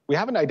year. We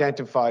haven't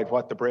identified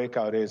what the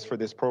breakout is for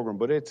this program,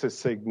 but it's a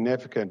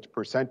significant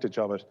percentage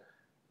of it.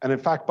 And in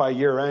fact, by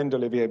year end,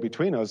 Olivier,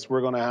 between us,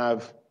 we're going to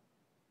have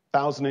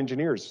 1,000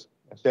 engineers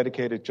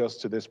dedicated just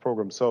to this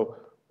program. So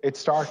it's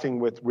starting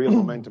with real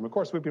momentum. Of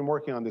course, we've been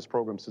working on this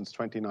program since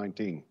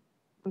 2019.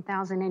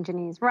 1,000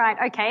 engineers. Right,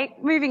 okay,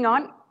 moving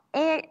on.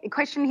 A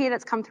question here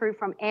that's come through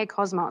from Air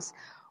Cosmos.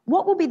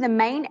 What will be the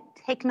main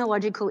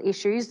technological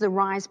issues the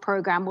RISE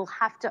program will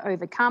have to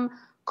overcome,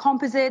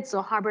 composites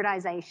or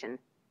hybridization?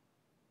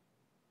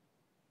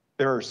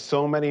 There are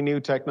so many new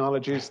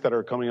technologies that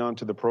are coming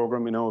onto the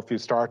program. You know, if you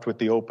start with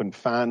the open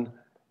fan,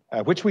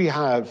 which we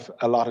have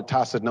a lot of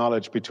tacit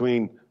knowledge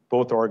between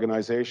both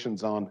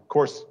organizations on. Of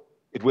course,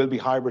 it will be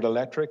hybrid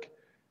electric.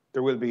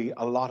 There will be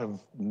a lot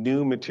of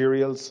new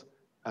materials,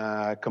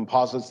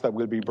 composites that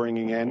we'll be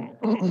bringing in.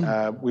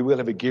 We will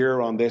have a gear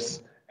on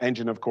this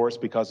engine, of course,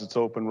 because it's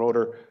open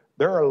rotor.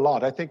 There are a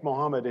lot. I think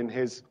Mohammed, in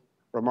his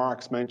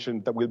remarks,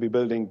 mentioned that we'll be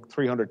building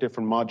 300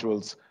 different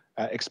modules,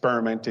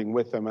 experimenting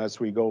with them as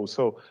we go.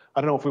 So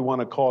I don't know if we want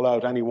to call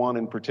out any one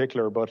in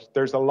particular, but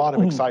there's a lot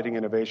of exciting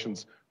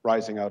innovations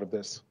rising out of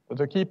this.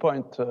 The key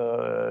point,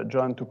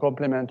 John, to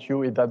complement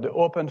you, is that the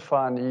open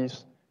fan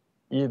is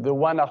the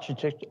one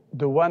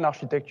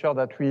architecture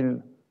that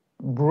will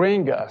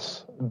bring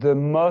us the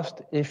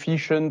most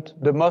efficient,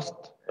 the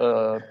most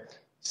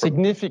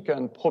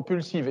significant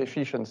propulsive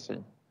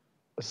efficiency.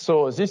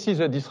 So this is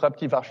a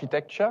disruptive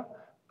architecture,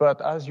 but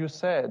as you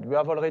said, we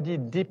have already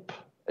deep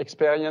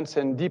experience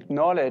and deep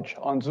knowledge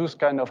on this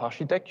kind of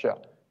architecture.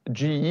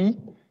 GE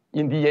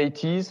in the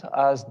 80s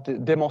has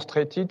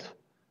demonstrated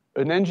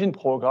an engine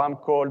program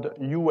called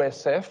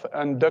USF,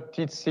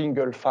 Inducted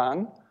Single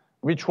Fan,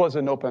 which was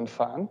an open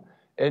fan.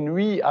 And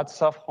we at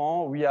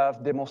Safran, we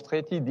have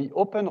demonstrated the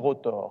open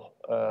rotor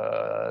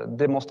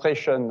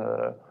demonstration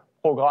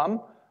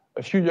program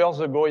a few years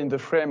ago in the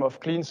frame of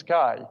Clean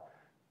Sky.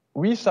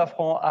 We,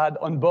 Safran, had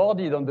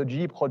onboarded on the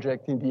GE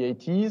project in the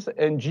 80s,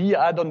 and GE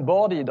had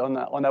onboarded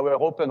on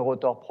our open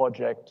rotor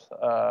project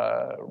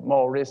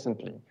more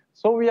recently.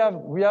 So we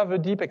have a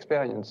deep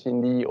experience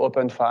in the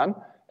open fan,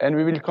 and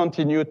we will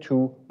continue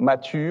to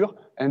mature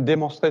and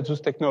demonstrate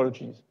those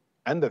technologies.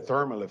 And the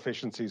thermal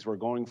efficiencies we're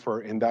going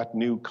for in that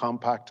new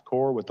compact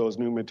core with those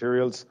new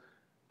materials,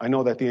 I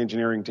know that the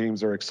engineering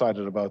teams are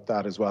excited about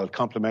that as well,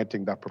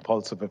 complementing that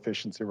propulsive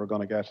efficiency we're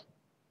going to get.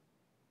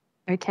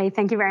 Okay,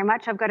 thank you very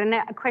much. I've got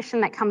a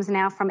question that comes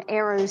now from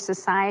Aero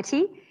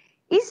Society.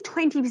 Is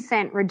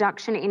 20%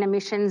 reduction in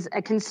emissions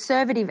a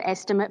conservative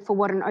estimate for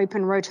what an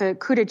open rotor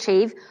could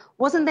achieve?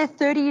 Wasn't there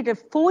 30 to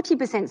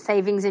 40%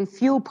 savings in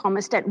fuel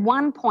promised at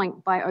one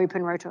point by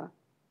open rotor?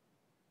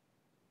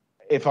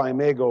 If I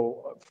may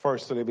go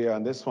first, Olivia,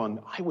 on this one,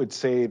 I would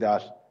say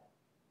that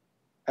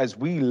as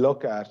we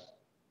look at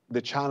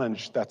the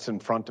challenge that's in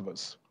front of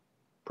us,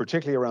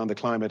 particularly around the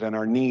climate and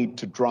our need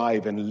to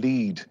drive and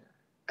lead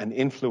and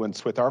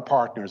influence with our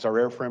partners, our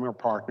airframer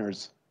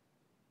partners,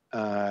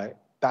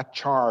 that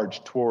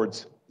charge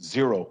towards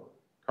zero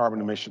carbon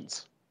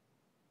emissions.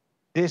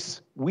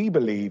 This, we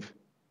believe,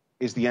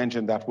 is the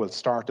engine that will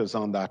start us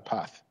on that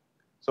path.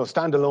 So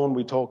standalone,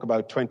 we talk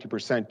about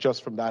 20%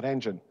 just from that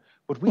engine.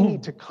 But we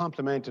need to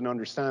complement and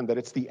understand that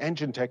it's the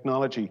engine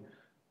technology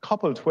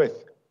coupled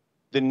with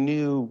the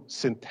new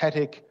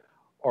synthetic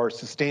or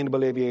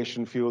sustainable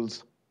aviation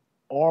fuels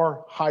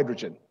or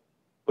hydrogen.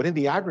 But in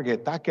the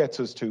aggregate, that gets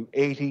us to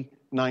 80,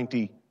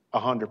 90,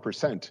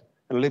 100%. And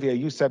Olivia,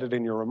 you said it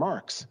in your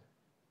remarks.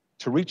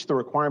 To reach the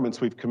requirements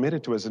we've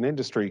committed to as an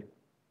industry,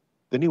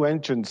 the new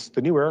engines,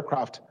 the new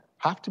aircraft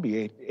have to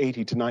be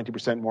 80 to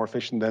 90% more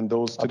efficient than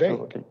those today.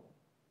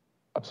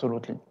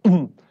 Absolutely.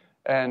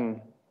 And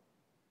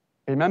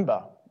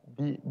remember,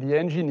 the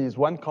engine is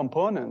one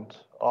component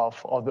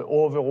of the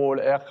overall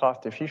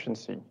aircraft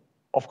efficiency.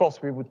 Of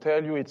course, we would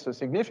tell you it's a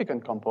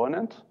significant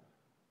component,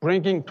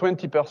 bringing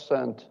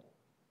 20%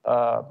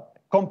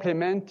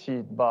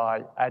 complemented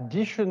by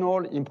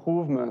additional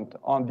improvement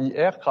on the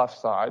aircraft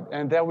side,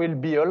 and there will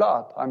be a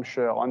lot, I'm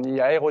sure, on the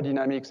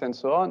aerodynamics and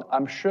so on.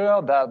 I'm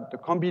sure that the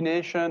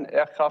combination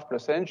aircraft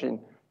plus engine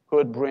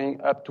could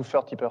bring up to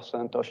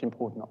 30%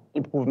 of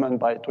improvement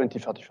by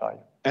 2035.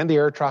 And the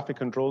air traffic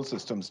control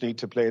systems need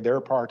to play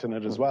their part in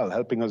it as well,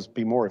 helping us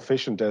be more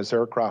efficient as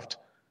aircraft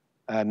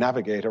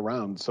navigate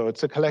around. So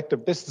it's a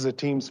collective, this is a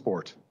team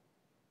sport.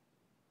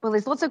 Well,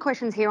 there's lots of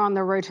questions here on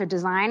the rotor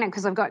design,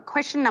 because I've got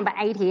question number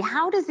 8 here.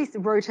 How does this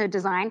rotor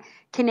design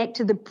connect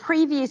to the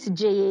previous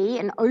GE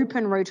and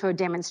open rotor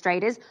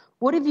demonstrators?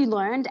 What have you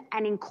learned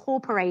and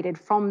incorporated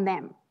from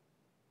them?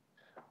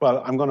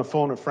 Well, I'm going to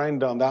phone a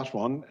friend on that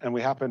one, and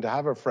we happen to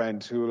have a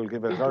friend who will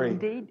give a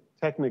very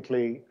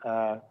technically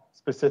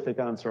specific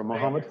answer.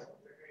 Mohammed? That's a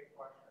great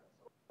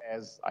question.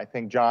 As I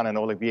think John and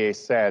Olivier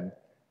said,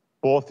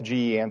 both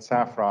GE and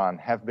Safran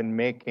have been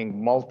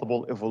making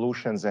multiple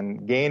evolutions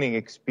and gaining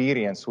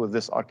experience with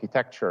this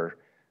architecture,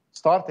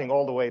 starting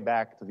all the way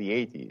back to the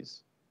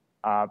 80s.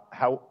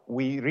 How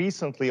we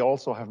recently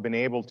also have been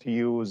able to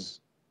use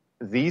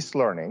these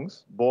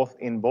learnings,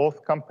 in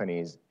both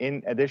companies,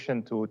 in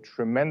addition to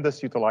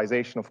tremendous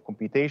utilization of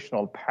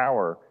computational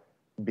power,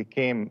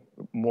 became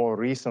more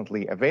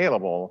recently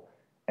available.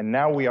 And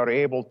now we are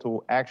able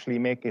to actually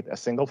make it a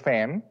single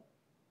fan.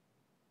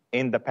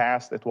 In the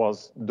past, it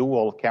was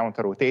dual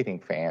counter-rotating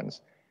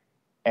fans,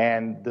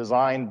 and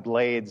design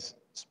blades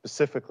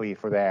specifically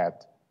for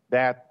that.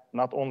 That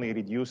not only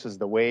reduces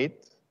the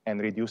weight and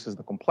reduces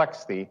the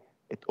complexity,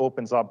 it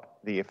opens up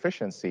the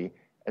efficiency,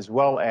 as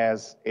well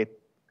as it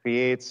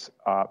creates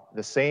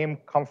the same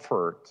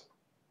comfort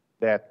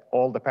that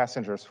all the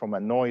passengers, from a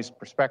noise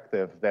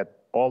perspective, that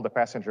all the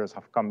passengers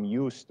have come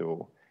used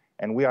to.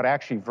 And we are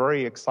actually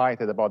very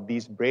excited about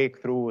these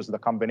breakthroughs, the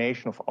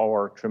combination of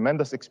our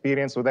tremendous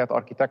experience with that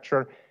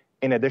architecture,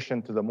 in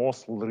addition to the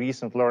most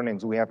recent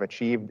learnings we have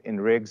achieved in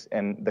rigs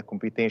and the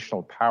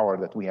computational power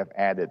that we have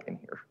added in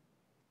here.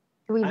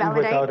 Do we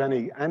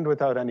validate?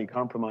 Without any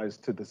compromise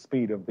to the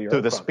speed of the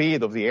aircraft. To the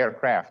speed of the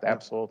aircraft,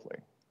 absolutely.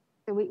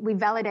 So we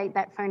validate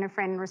that phone a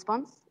friend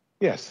response?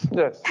 Yes.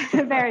 Yes.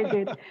 Very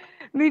good.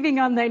 Moving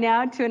on, though,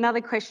 now to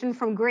another question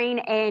from Green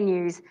Air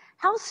News.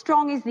 How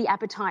strong is the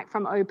appetite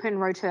from open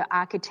rotor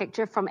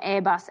architecture from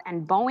Airbus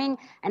and Boeing?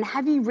 And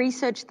have you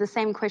researched the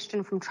same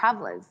question from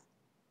travellers?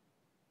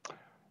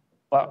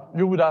 Well,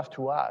 you would have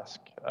to ask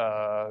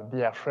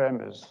the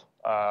airframers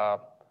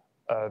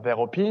their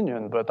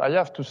opinion, but I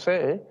have to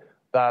say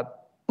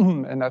that,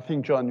 and I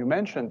think, John, you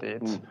mentioned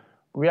it,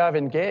 we have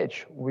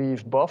engaged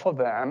with both of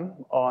them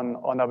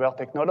on our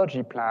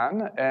technology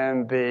plan,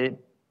 and they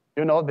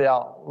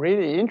are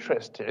really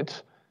interested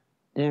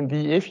in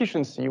the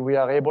efficiency we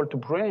are able to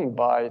bring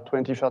by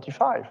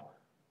 2035.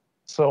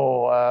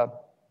 So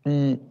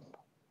the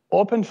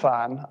open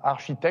fan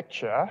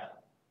architecture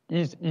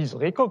is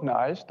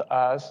recognized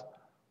as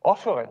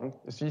offering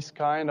this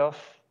kind of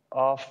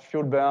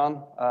fuel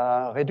burn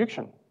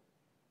reduction.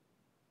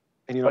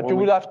 And, but you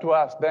will have to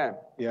ask them.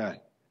 Yeah.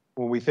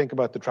 When we think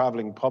about the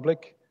traveling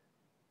public,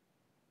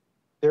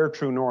 their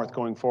true north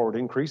going forward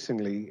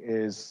increasingly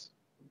is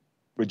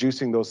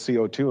reducing those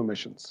CO2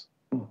 emissions.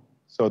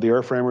 So the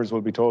airframers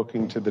will be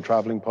talking to the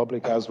traveling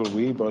public, as will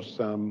we, but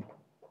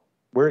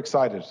we're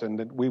excited,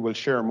 and we will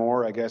share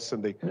more, I guess,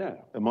 in the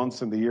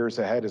months and the years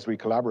ahead as we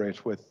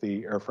collaborate with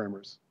the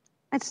airframers.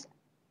 Let's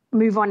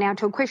move on now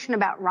to a question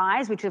about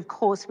RISE, which of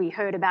course we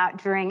heard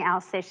about during our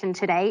session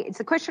today.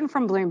 It's a question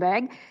from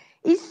Bloomberg.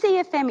 Is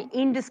CFM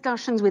in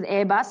discussions with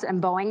Airbus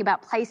and Boeing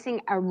about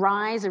placing a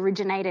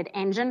RISE-originated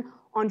engine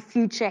on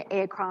future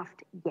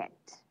aircraft yet?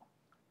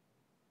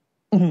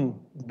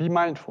 Be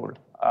mindful.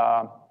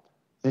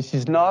 This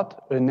is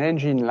not an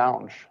engine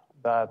launch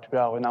that we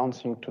are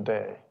announcing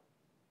today.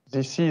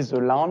 This is a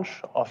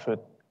launch of a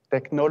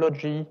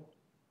technology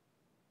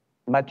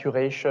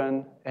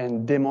maturation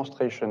and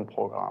demonstration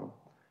program.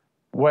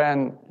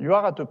 When you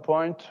are at the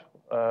point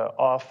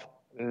of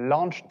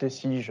launch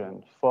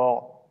decision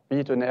for be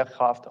it an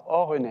aircraft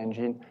or an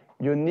engine,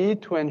 you need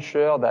to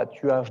ensure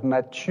that you have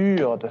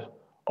matured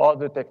all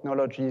the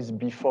technologies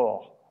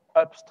before,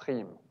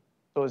 upstream.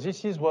 So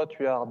this is what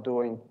we are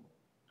doing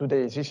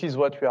today. This is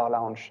what we are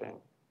launching.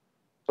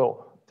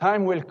 So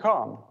time will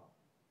come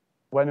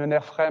when an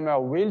airframer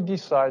will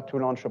decide to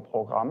launch a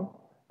program,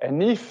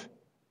 and if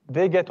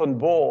they get on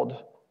board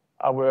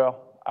our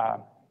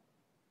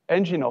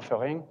engine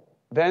offering,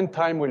 then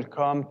time will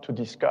come to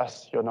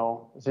discuss,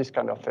 this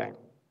kind of thing.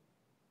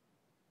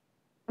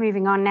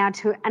 Moving on now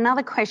to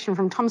another question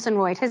from Thomson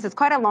Reuters. It's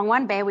quite a long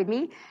one, bear with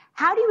me.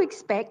 How do you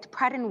expect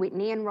Pratt &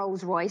 Whitney and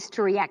Rolls-Royce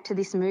to react to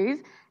this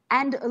move?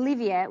 And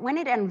Olivier, when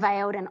it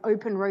unveiled an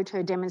open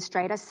rotor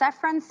demonstrator,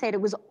 Safran said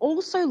it was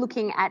also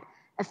looking at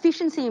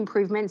efficiency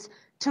improvements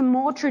to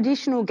more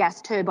traditional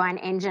gas turbine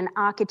engine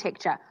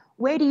architecture.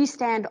 Where do you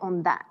stand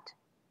on that?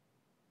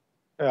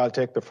 I'll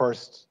take the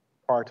first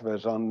part of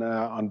it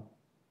on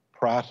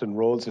Pratt and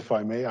Rolls, if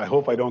I may. I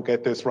hope I don't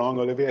get this wrong,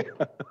 Olivier.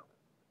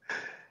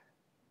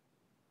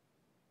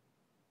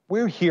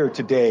 We're here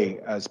today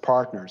as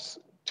partners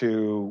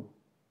to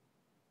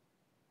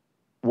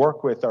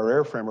work with our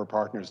airframer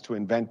partners to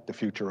invent the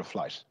future of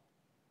flight.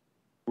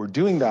 We're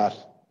doing that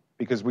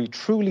because we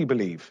truly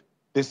believe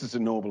this is a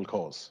noble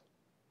cause,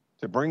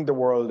 to bring the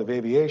world of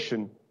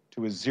aviation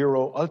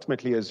to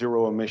ultimately a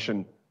zero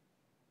emission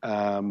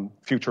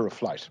future of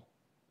flight.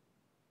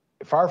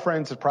 If our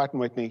friends at Pratt &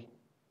 Whitney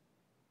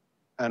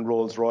and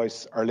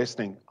Rolls-Royce are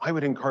listening, I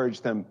would encourage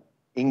them,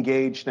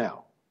 engage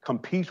now,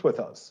 compete with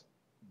us,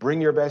 bring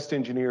your best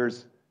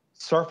engineers,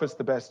 surface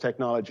the best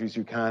technologies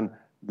you can,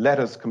 let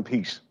us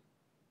compete.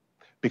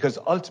 Because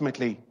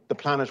ultimately, the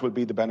planet will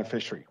be the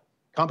beneficiary.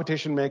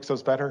 Competition makes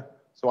us better,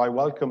 so I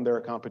welcome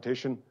their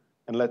competition,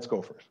 and let's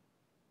go for it.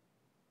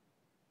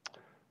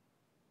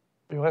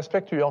 With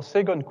respect to your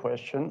second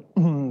question,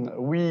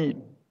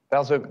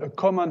 there's a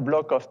common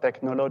block of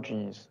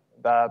technologies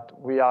that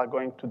we are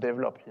going to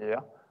develop here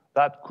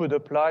that could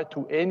apply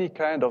to any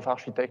kind of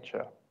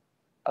architecture.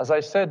 As I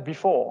said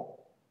before,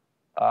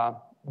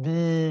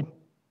 the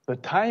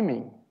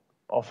timing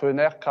of an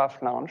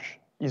aircraft launch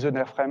is an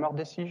airframer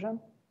decision,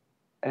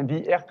 and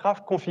the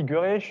aircraft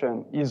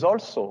configuration is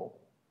also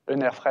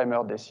an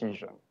airframer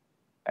decision.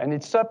 And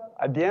it's up,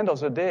 at the end of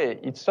the day,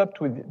 it's up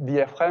to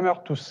the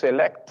airframer to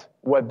select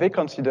what they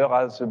consider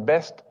as the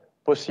best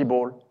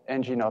possible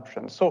engine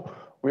option. So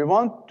we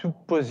want to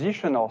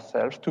position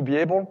ourselves to be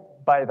able,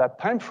 by that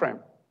time frame,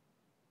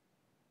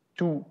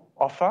 to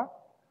offer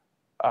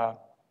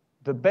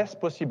the best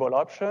possible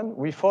option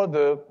with all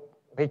the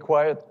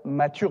required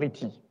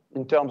maturity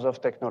in terms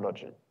of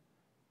technology.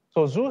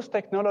 So those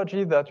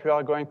technologies that we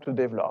are going to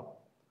develop,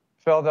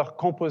 further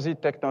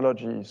composite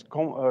technologies,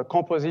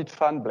 composite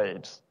fan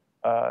blades,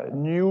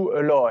 new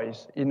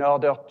alloys in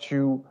order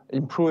to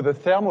improve the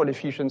thermal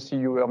efficiency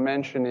you were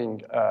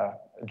mentioning,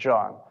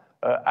 John,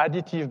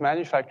 additive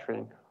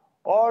manufacturing,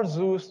 all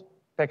those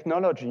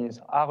technologies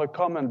are a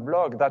common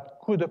block that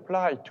could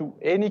apply to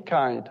any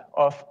kind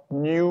of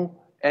new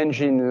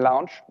engine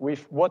launch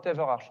with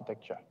whatever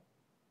architecture.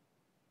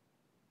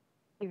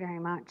 Thank you very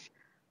much.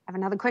 I have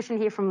another question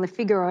here from Le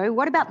Figaro.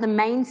 What about the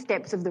main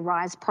steps of the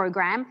RISE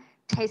program?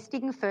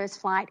 Testing,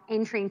 first flight,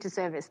 entry into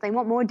service. They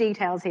want more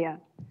details here.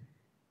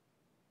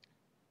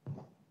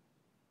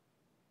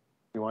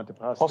 You want to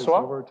pass this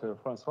over to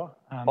Francois?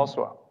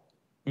 Francois.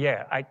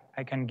 Yeah,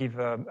 I can give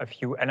a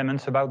few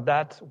elements about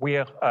that.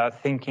 We're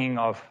thinking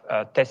of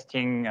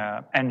testing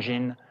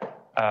engine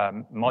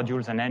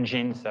modules and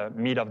engines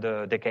mid of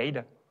the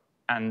decade,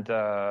 and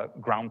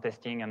ground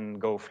testing and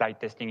go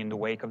flight testing in the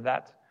wake of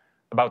that.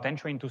 About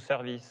entry into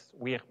service,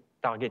 we're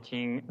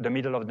targeting the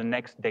middle of the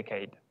next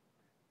decade.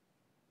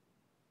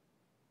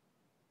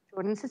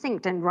 Short and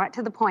succinct and right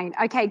to the point.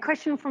 Okay,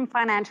 question from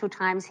Financial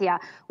Times here,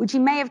 which you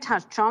may have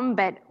touched on,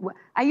 but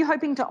are you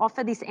hoping to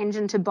offer this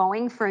engine to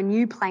Boeing for a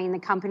new plane the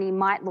company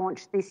might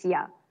launch this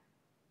year?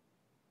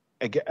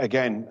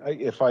 Again,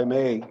 if I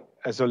may,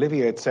 as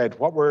Olivier had said,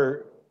 what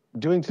we're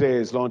doing today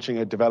is launching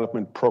a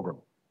development program,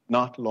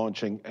 not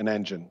launching an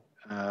engine.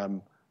 I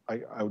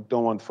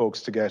don't want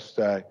folks to get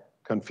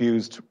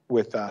confused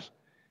with that.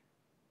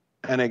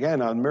 And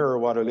again, I'll mirror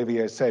what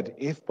Olivier said.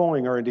 If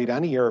Boeing, or indeed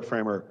any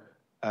airframer,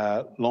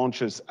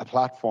 launches a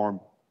platform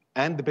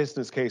and the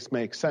business case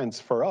makes sense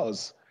for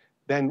us,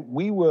 then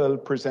we will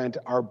present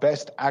our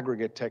best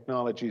aggregate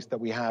technologies that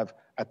we have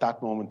at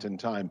that moment in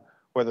time,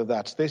 whether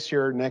that's this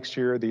year, next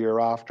year, the year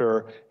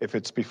after, if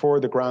it's before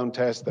the ground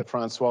test that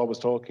Francois was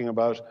talking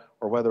about,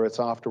 or whether it's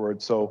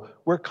afterwards. So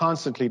we're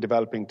constantly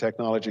developing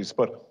technologies,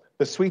 but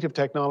the suite of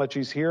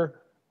technologies here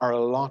are a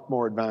lot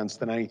more advanced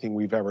than anything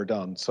we've ever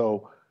done.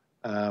 So,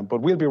 but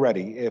we'll be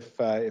ready. If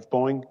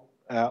Boeing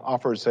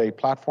offers a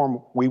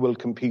platform, we will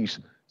compete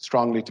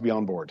strongly to be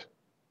on board.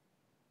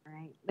 All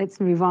right, let's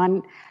move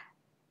on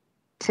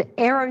to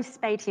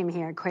Aerospatium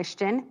here. A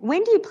question.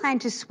 When do you plan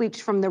to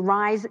switch from the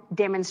RISE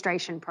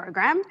demonstration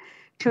program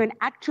to an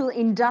actual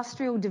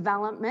industrial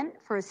development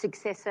for a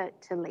successor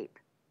to LEAP?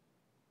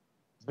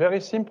 It's very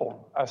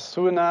simple. As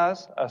soon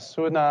as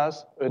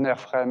an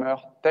airframer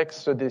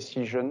takes the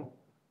decision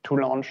to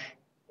launch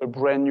a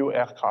brand new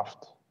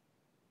aircraft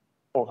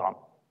program.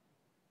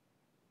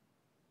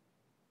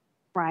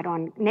 Right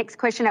on. Next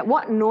question. At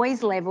what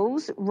noise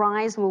levels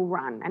RISE will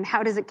run, and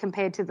how does it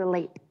compare to the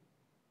LEAP?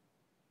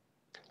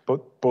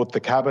 Both the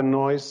cabin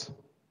noise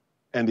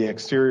and the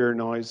exterior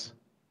noise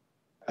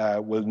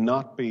will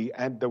not be,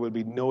 and there will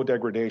be no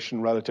degradation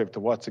relative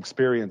to what's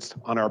experienced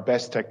on our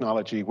best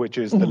technology, which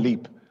is the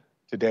LEAP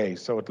today.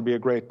 So it'll be a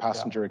great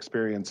passenger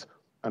experience.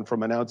 And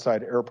from an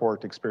outside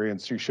airport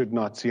experience, you should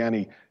not see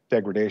any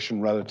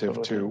degradation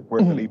relative to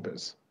where the LEAP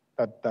is.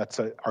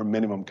 That's our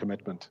minimum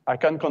commitment. I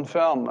can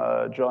confirm,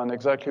 John,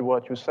 exactly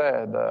what you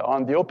said.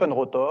 On the open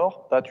rotor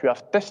that you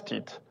have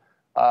tested,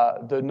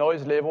 the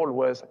noise level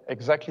was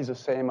exactly the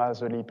same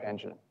as the LEAP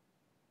engine.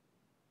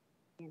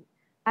 I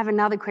have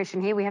another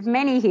question here. We have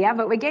many here,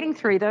 but we're getting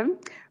through them.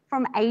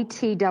 From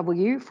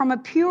ATW, from a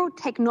pure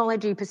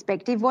technology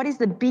perspective, what is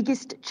the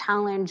biggest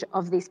challenge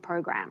of this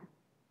program?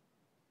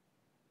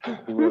 I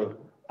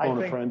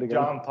think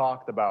John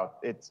talked about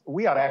it.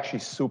 We are actually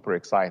super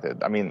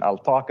excited. I mean, I'll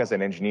talk as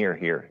an engineer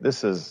here.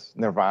 This is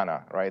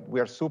nirvana, right? We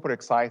are super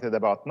excited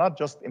about not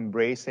just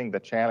embracing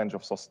the challenge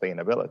of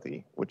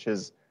sustainability, which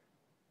is,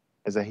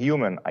 as a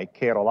human, I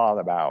care a lot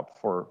about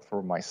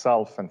for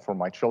myself and for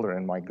my children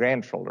and my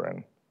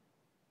grandchildren.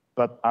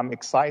 But I'm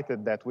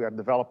excited that we are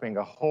developing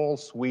a whole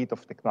suite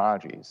of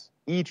technologies.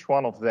 Each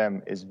one of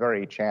them is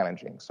very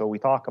challenging. So we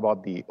talk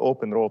about the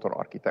open rotor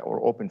architecture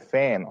or open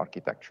fan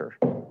architecture.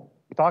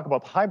 We talk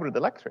about hybrid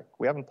electric.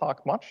 We haven't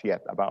talked much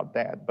yet about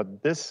that,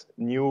 but this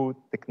new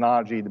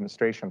technology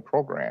demonstration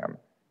program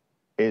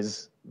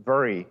is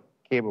very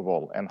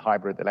capable in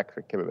hybrid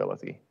electric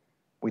capability.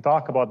 We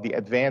talk about the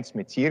advanced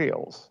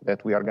materials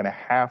that we are going to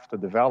have to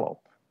develop,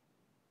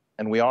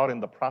 and we are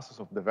in the process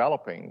of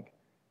developing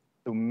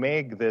to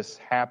make this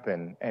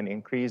happen and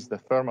increase the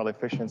thermal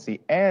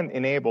efficiency and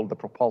enable the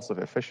propulsive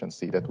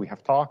efficiency that we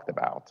have talked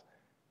about.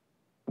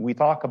 We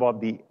talk about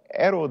the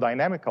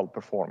aerodynamical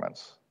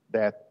performance,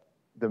 that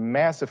the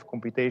massive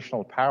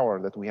computational power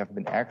that we have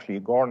been actually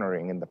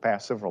garnering in the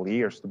past several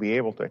years to be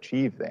able to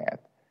achieve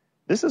that.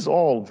 This is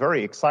all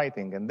very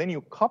exciting. And then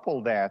you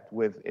couple that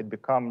with, it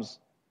becomes,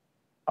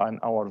 on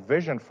our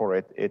vision for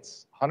it,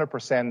 it's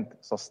 100%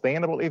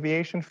 sustainable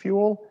aviation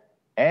fuel.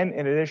 And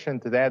in addition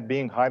to that,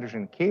 being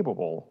hydrogen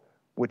capable,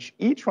 which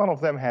each one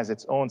of them has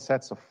its own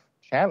sets of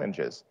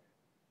challenges.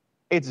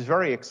 It's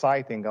very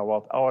exciting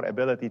about our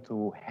ability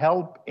to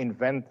help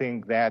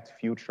inventing that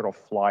future of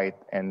flight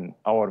and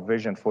our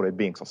vision for it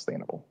being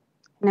sustainable.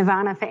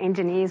 Nirvana for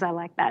engineers, I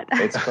like that.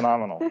 It's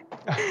phenomenal.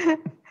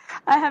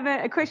 I have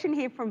a question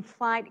here from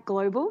Flight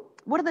Global.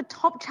 What are the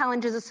top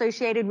challenges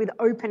associated with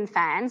open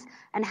fans,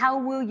 and how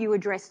will you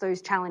address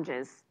those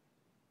challenges?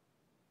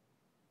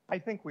 I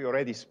think we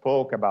already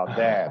spoke about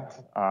that.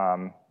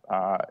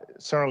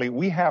 Certainly,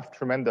 we have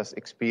tremendous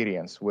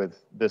experience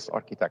with this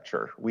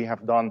architecture. We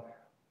have done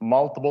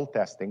multiple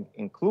testing,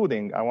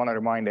 including, I want to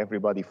remind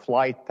everybody,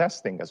 flight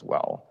testing as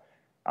well.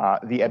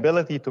 The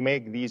ability to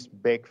make these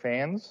big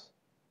fans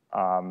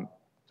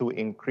to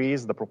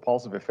increase the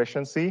propulsive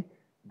efficiency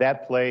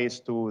that plays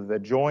to the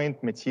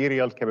joint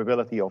material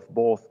capability of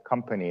both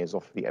companies,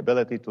 of the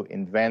ability to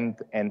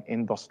invent and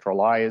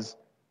industrialize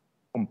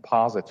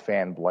composite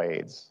fan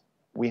blades.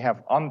 We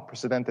have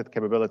unprecedented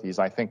capabilities,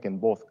 I think, in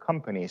both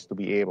companies to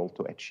be able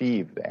to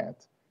achieve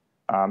that.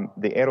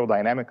 The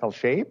aerodynamical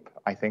shape,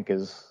 I think,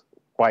 is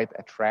quite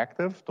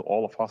attractive to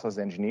all of us as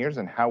engineers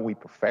and how we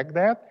perfect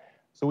that.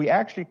 So we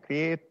actually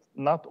create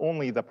not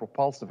only the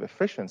propulsive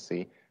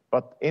efficiency,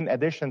 but in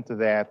addition to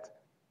that,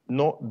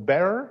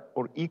 better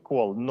or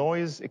equal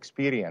noise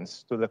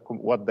experience to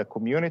what the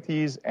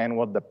communities and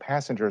what the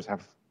passengers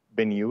have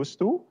been used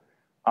to.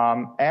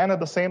 And at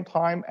the same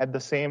time, at the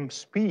same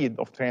speed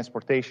of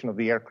transportation of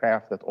the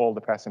aircraft that all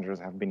the passengers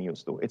have been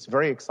used to. It's a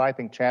very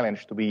exciting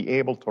challenge to be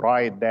able to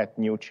write that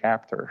new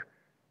chapter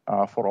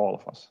for all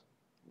of us.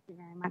 Thank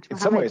you very much, in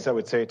some ways, I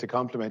would say, to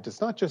complement,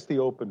 it's not just the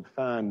open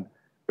fan,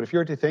 but if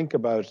you're to think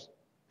about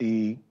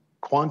the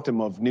quantum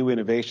of new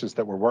innovations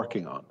that we're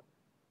working on,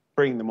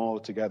 bring them all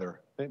together,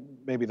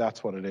 maybe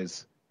that's what it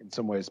is in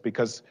some ways,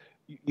 because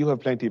you have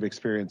plenty of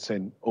experience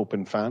in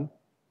open fan,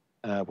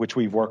 which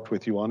we've worked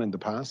with you on in the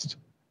past,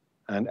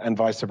 and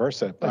vice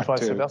versa, back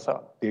to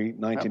the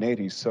 1980s.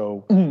 Yeah.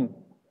 So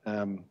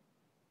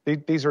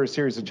these are a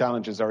series of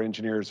challenges our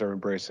engineers are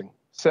embracing.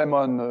 Same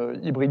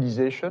on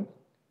hybridization,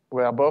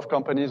 where both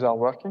companies are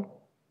working.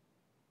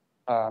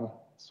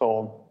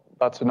 So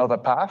that's another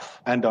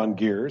path. And on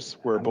gears,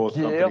 where both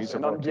companies are working.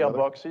 And on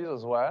gearboxes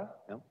as well.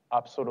 Yeah.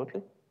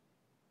 Absolutely.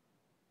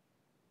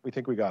 We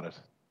think we got it.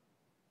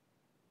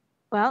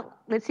 Well,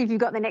 let's see if you've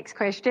got the next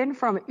question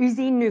from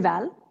Usine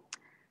Nouvel.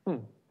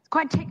 It's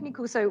quite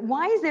technical. So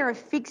why is there a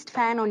fixed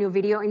fan on your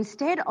video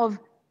instead of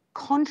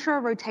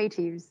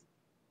contra-rotatives?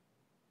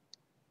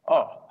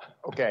 Oh,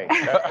 okay.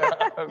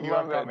 You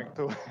are coming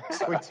to a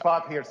sweet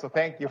spot here, so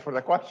thank you for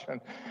the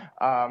question.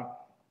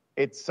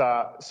 It's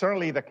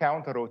certainly the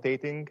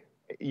counter-rotating.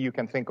 You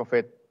can think of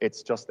it,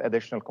 it's just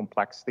additional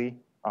complexity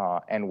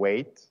and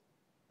weight.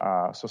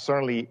 So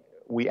certainly,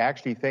 we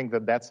actually think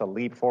that that's a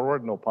leap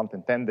forward, no pun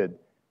intended,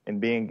 in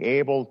being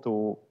able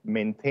to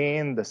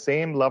maintain the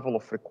same level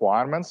of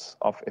requirements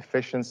of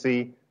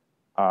efficiency,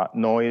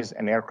 noise,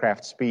 and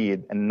aircraft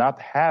speed, and not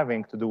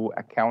having to do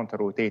a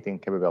counter-rotating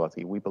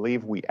capability. We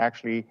believe we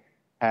actually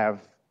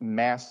have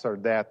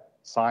mastered that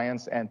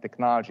science and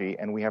technology,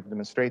 and we have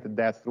demonstrated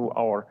that through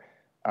our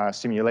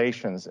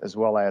simulations as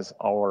well as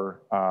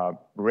our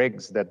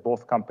rigs that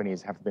both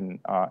companies have been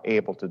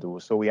able to do.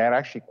 So we are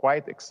actually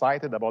quite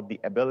excited about the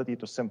ability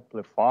to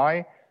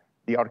simplify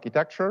the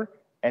architecture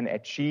and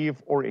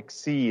achieve or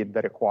exceed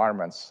the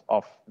requirements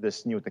of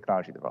this new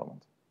technology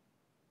development.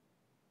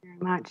 Very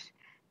much.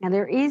 Now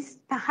there is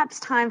perhaps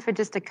time for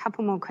just a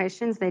couple more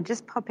questions. They're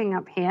just popping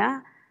up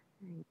here.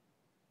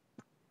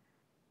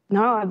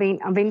 No, I've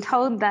been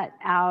told that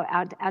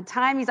our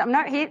time is. I'm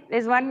not hit.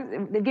 There's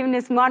one. They've given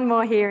us one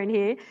more here and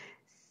here.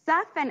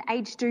 SAF and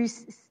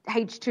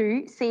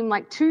H2 seem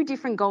like two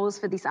different goals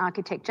for this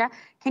architecture.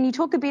 Can you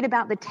talk a bit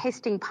about the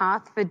testing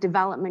path for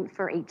development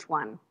for each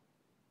one?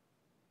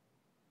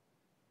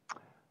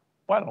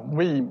 Well,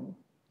 we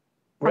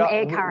have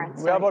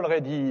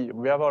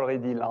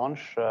already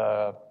launched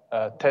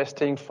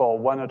testing for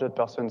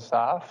 100%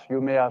 SAF.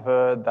 You may have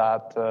heard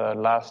that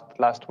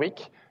last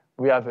week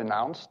we have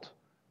announced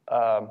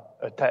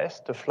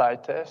a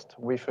flight test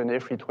with an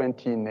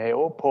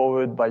A320neo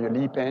powered by a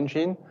LEAP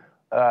engine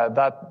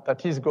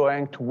that is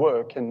going to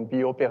work and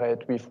be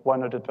operated with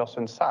 100%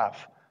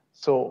 SAF.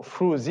 So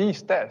through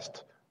these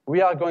tests,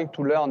 we are going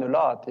to learn a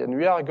lot, and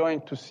we are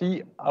going to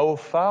see how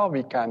far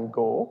we can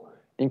go,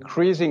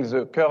 increasing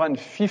the current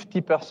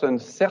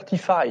 50%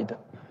 certified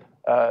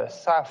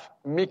SAF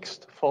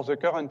mixed for the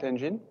current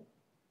engine,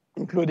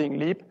 including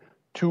LEAP,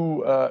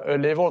 to a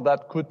level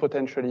that could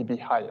potentially be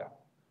higher.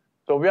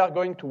 So we are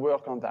going to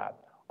work on that.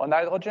 On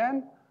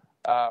hydrogen,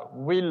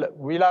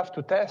 we'll have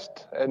to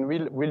test, and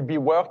we'll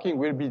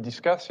be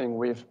discussing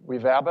with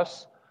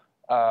Airbus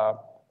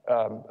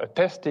a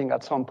testing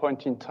at some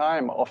point in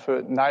time of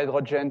a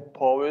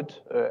hydrogen-powered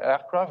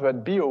aircraft.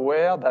 But be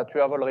aware that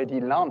we have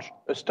already launched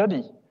a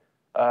study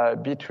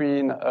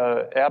between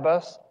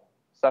Airbus,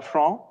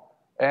 Safran,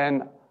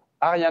 and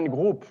Ariane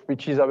Group,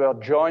 which is our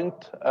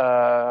joint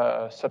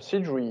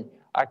subsidiary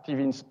active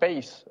in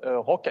space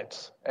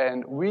rockets,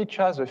 and which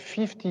has a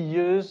 50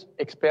 years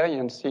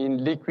experience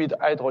in liquid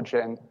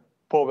hydrogen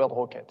powered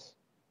rockets.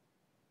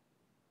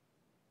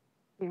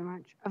 Thank you very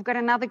much. I've got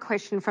another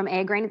question from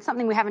Airgreen. It's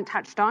something we haven't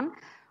touched on.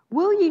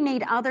 Will you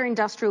need other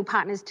industrial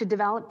partners to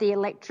develop the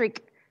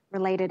electric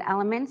related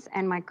elements?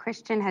 And my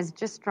question has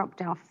just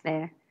dropped off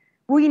there.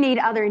 Will you need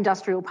other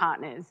industrial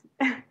partners?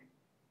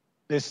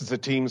 This is a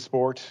team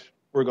sport.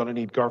 We're going to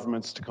need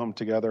governments to come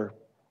together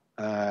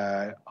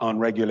on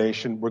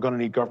regulation. We're going to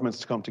need governments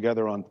to come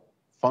together on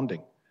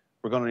funding.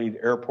 We're going to need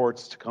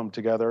airports to come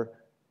together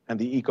and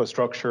the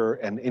ecostructure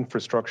and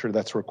infrastructure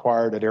that's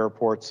required at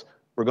airports.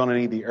 We're going to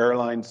need the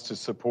airlines to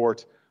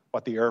support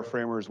what the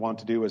airframers want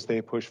to do as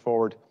they push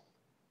forward.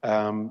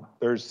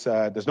 There's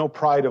no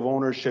pride of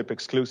ownership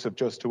exclusive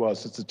just to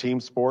us. It's a team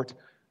sport.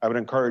 I would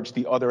encourage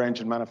the other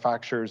engine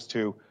manufacturers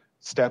to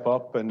step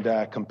up and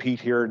compete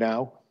here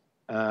now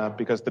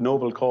because the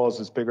noble cause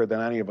is bigger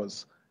than any of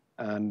us.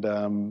 And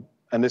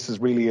this is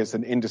really is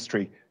an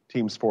industry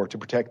team sport to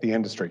protect the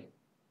industry.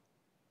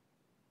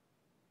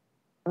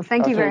 Well,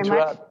 thank you very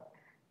much.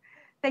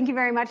 Thank you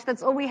very much.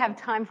 That's all we have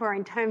time for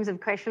in terms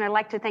of question. I'd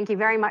like to thank you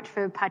very much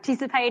for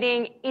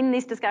participating in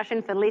this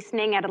discussion, for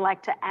listening, and I'd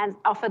like to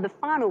offer the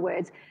final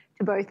words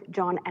to both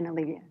John and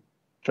Olivier.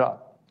 John.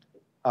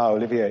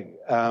 Olivier,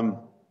 on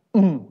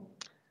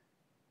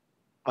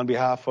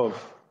behalf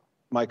of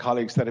my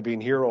colleagues that have been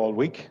here all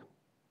week,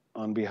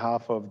 on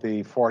behalf of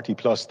the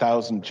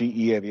 40,000+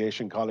 GE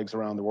Aviation colleagues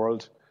around the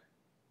world,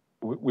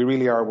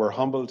 we're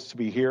humbled to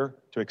be here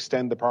to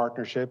extend the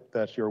partnership,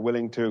 that you're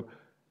willing to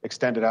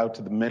extend it out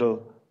to the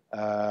middle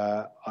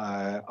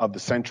of the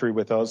century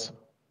with us.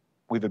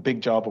 We have a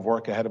big job of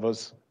work ahead of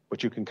us,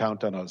 but you can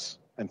count on us,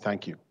 and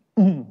thank you.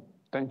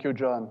 Thank you,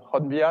 John.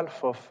 On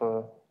behalf of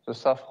the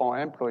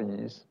Safran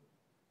employees,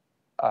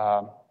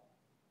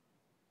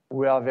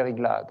 we are very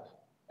glad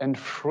and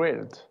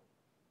thrilled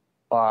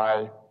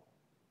by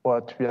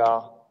what we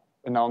are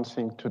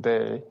announcing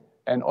today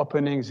and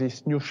opening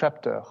this new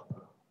chapter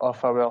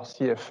of our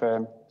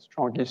CFM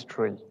strong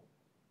history,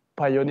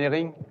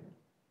 pioneering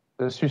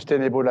the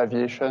sustainable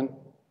aviation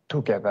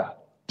together.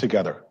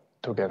 Together.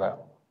 Together.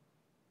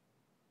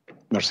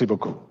 Merci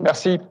beaucoup.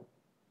 Merci.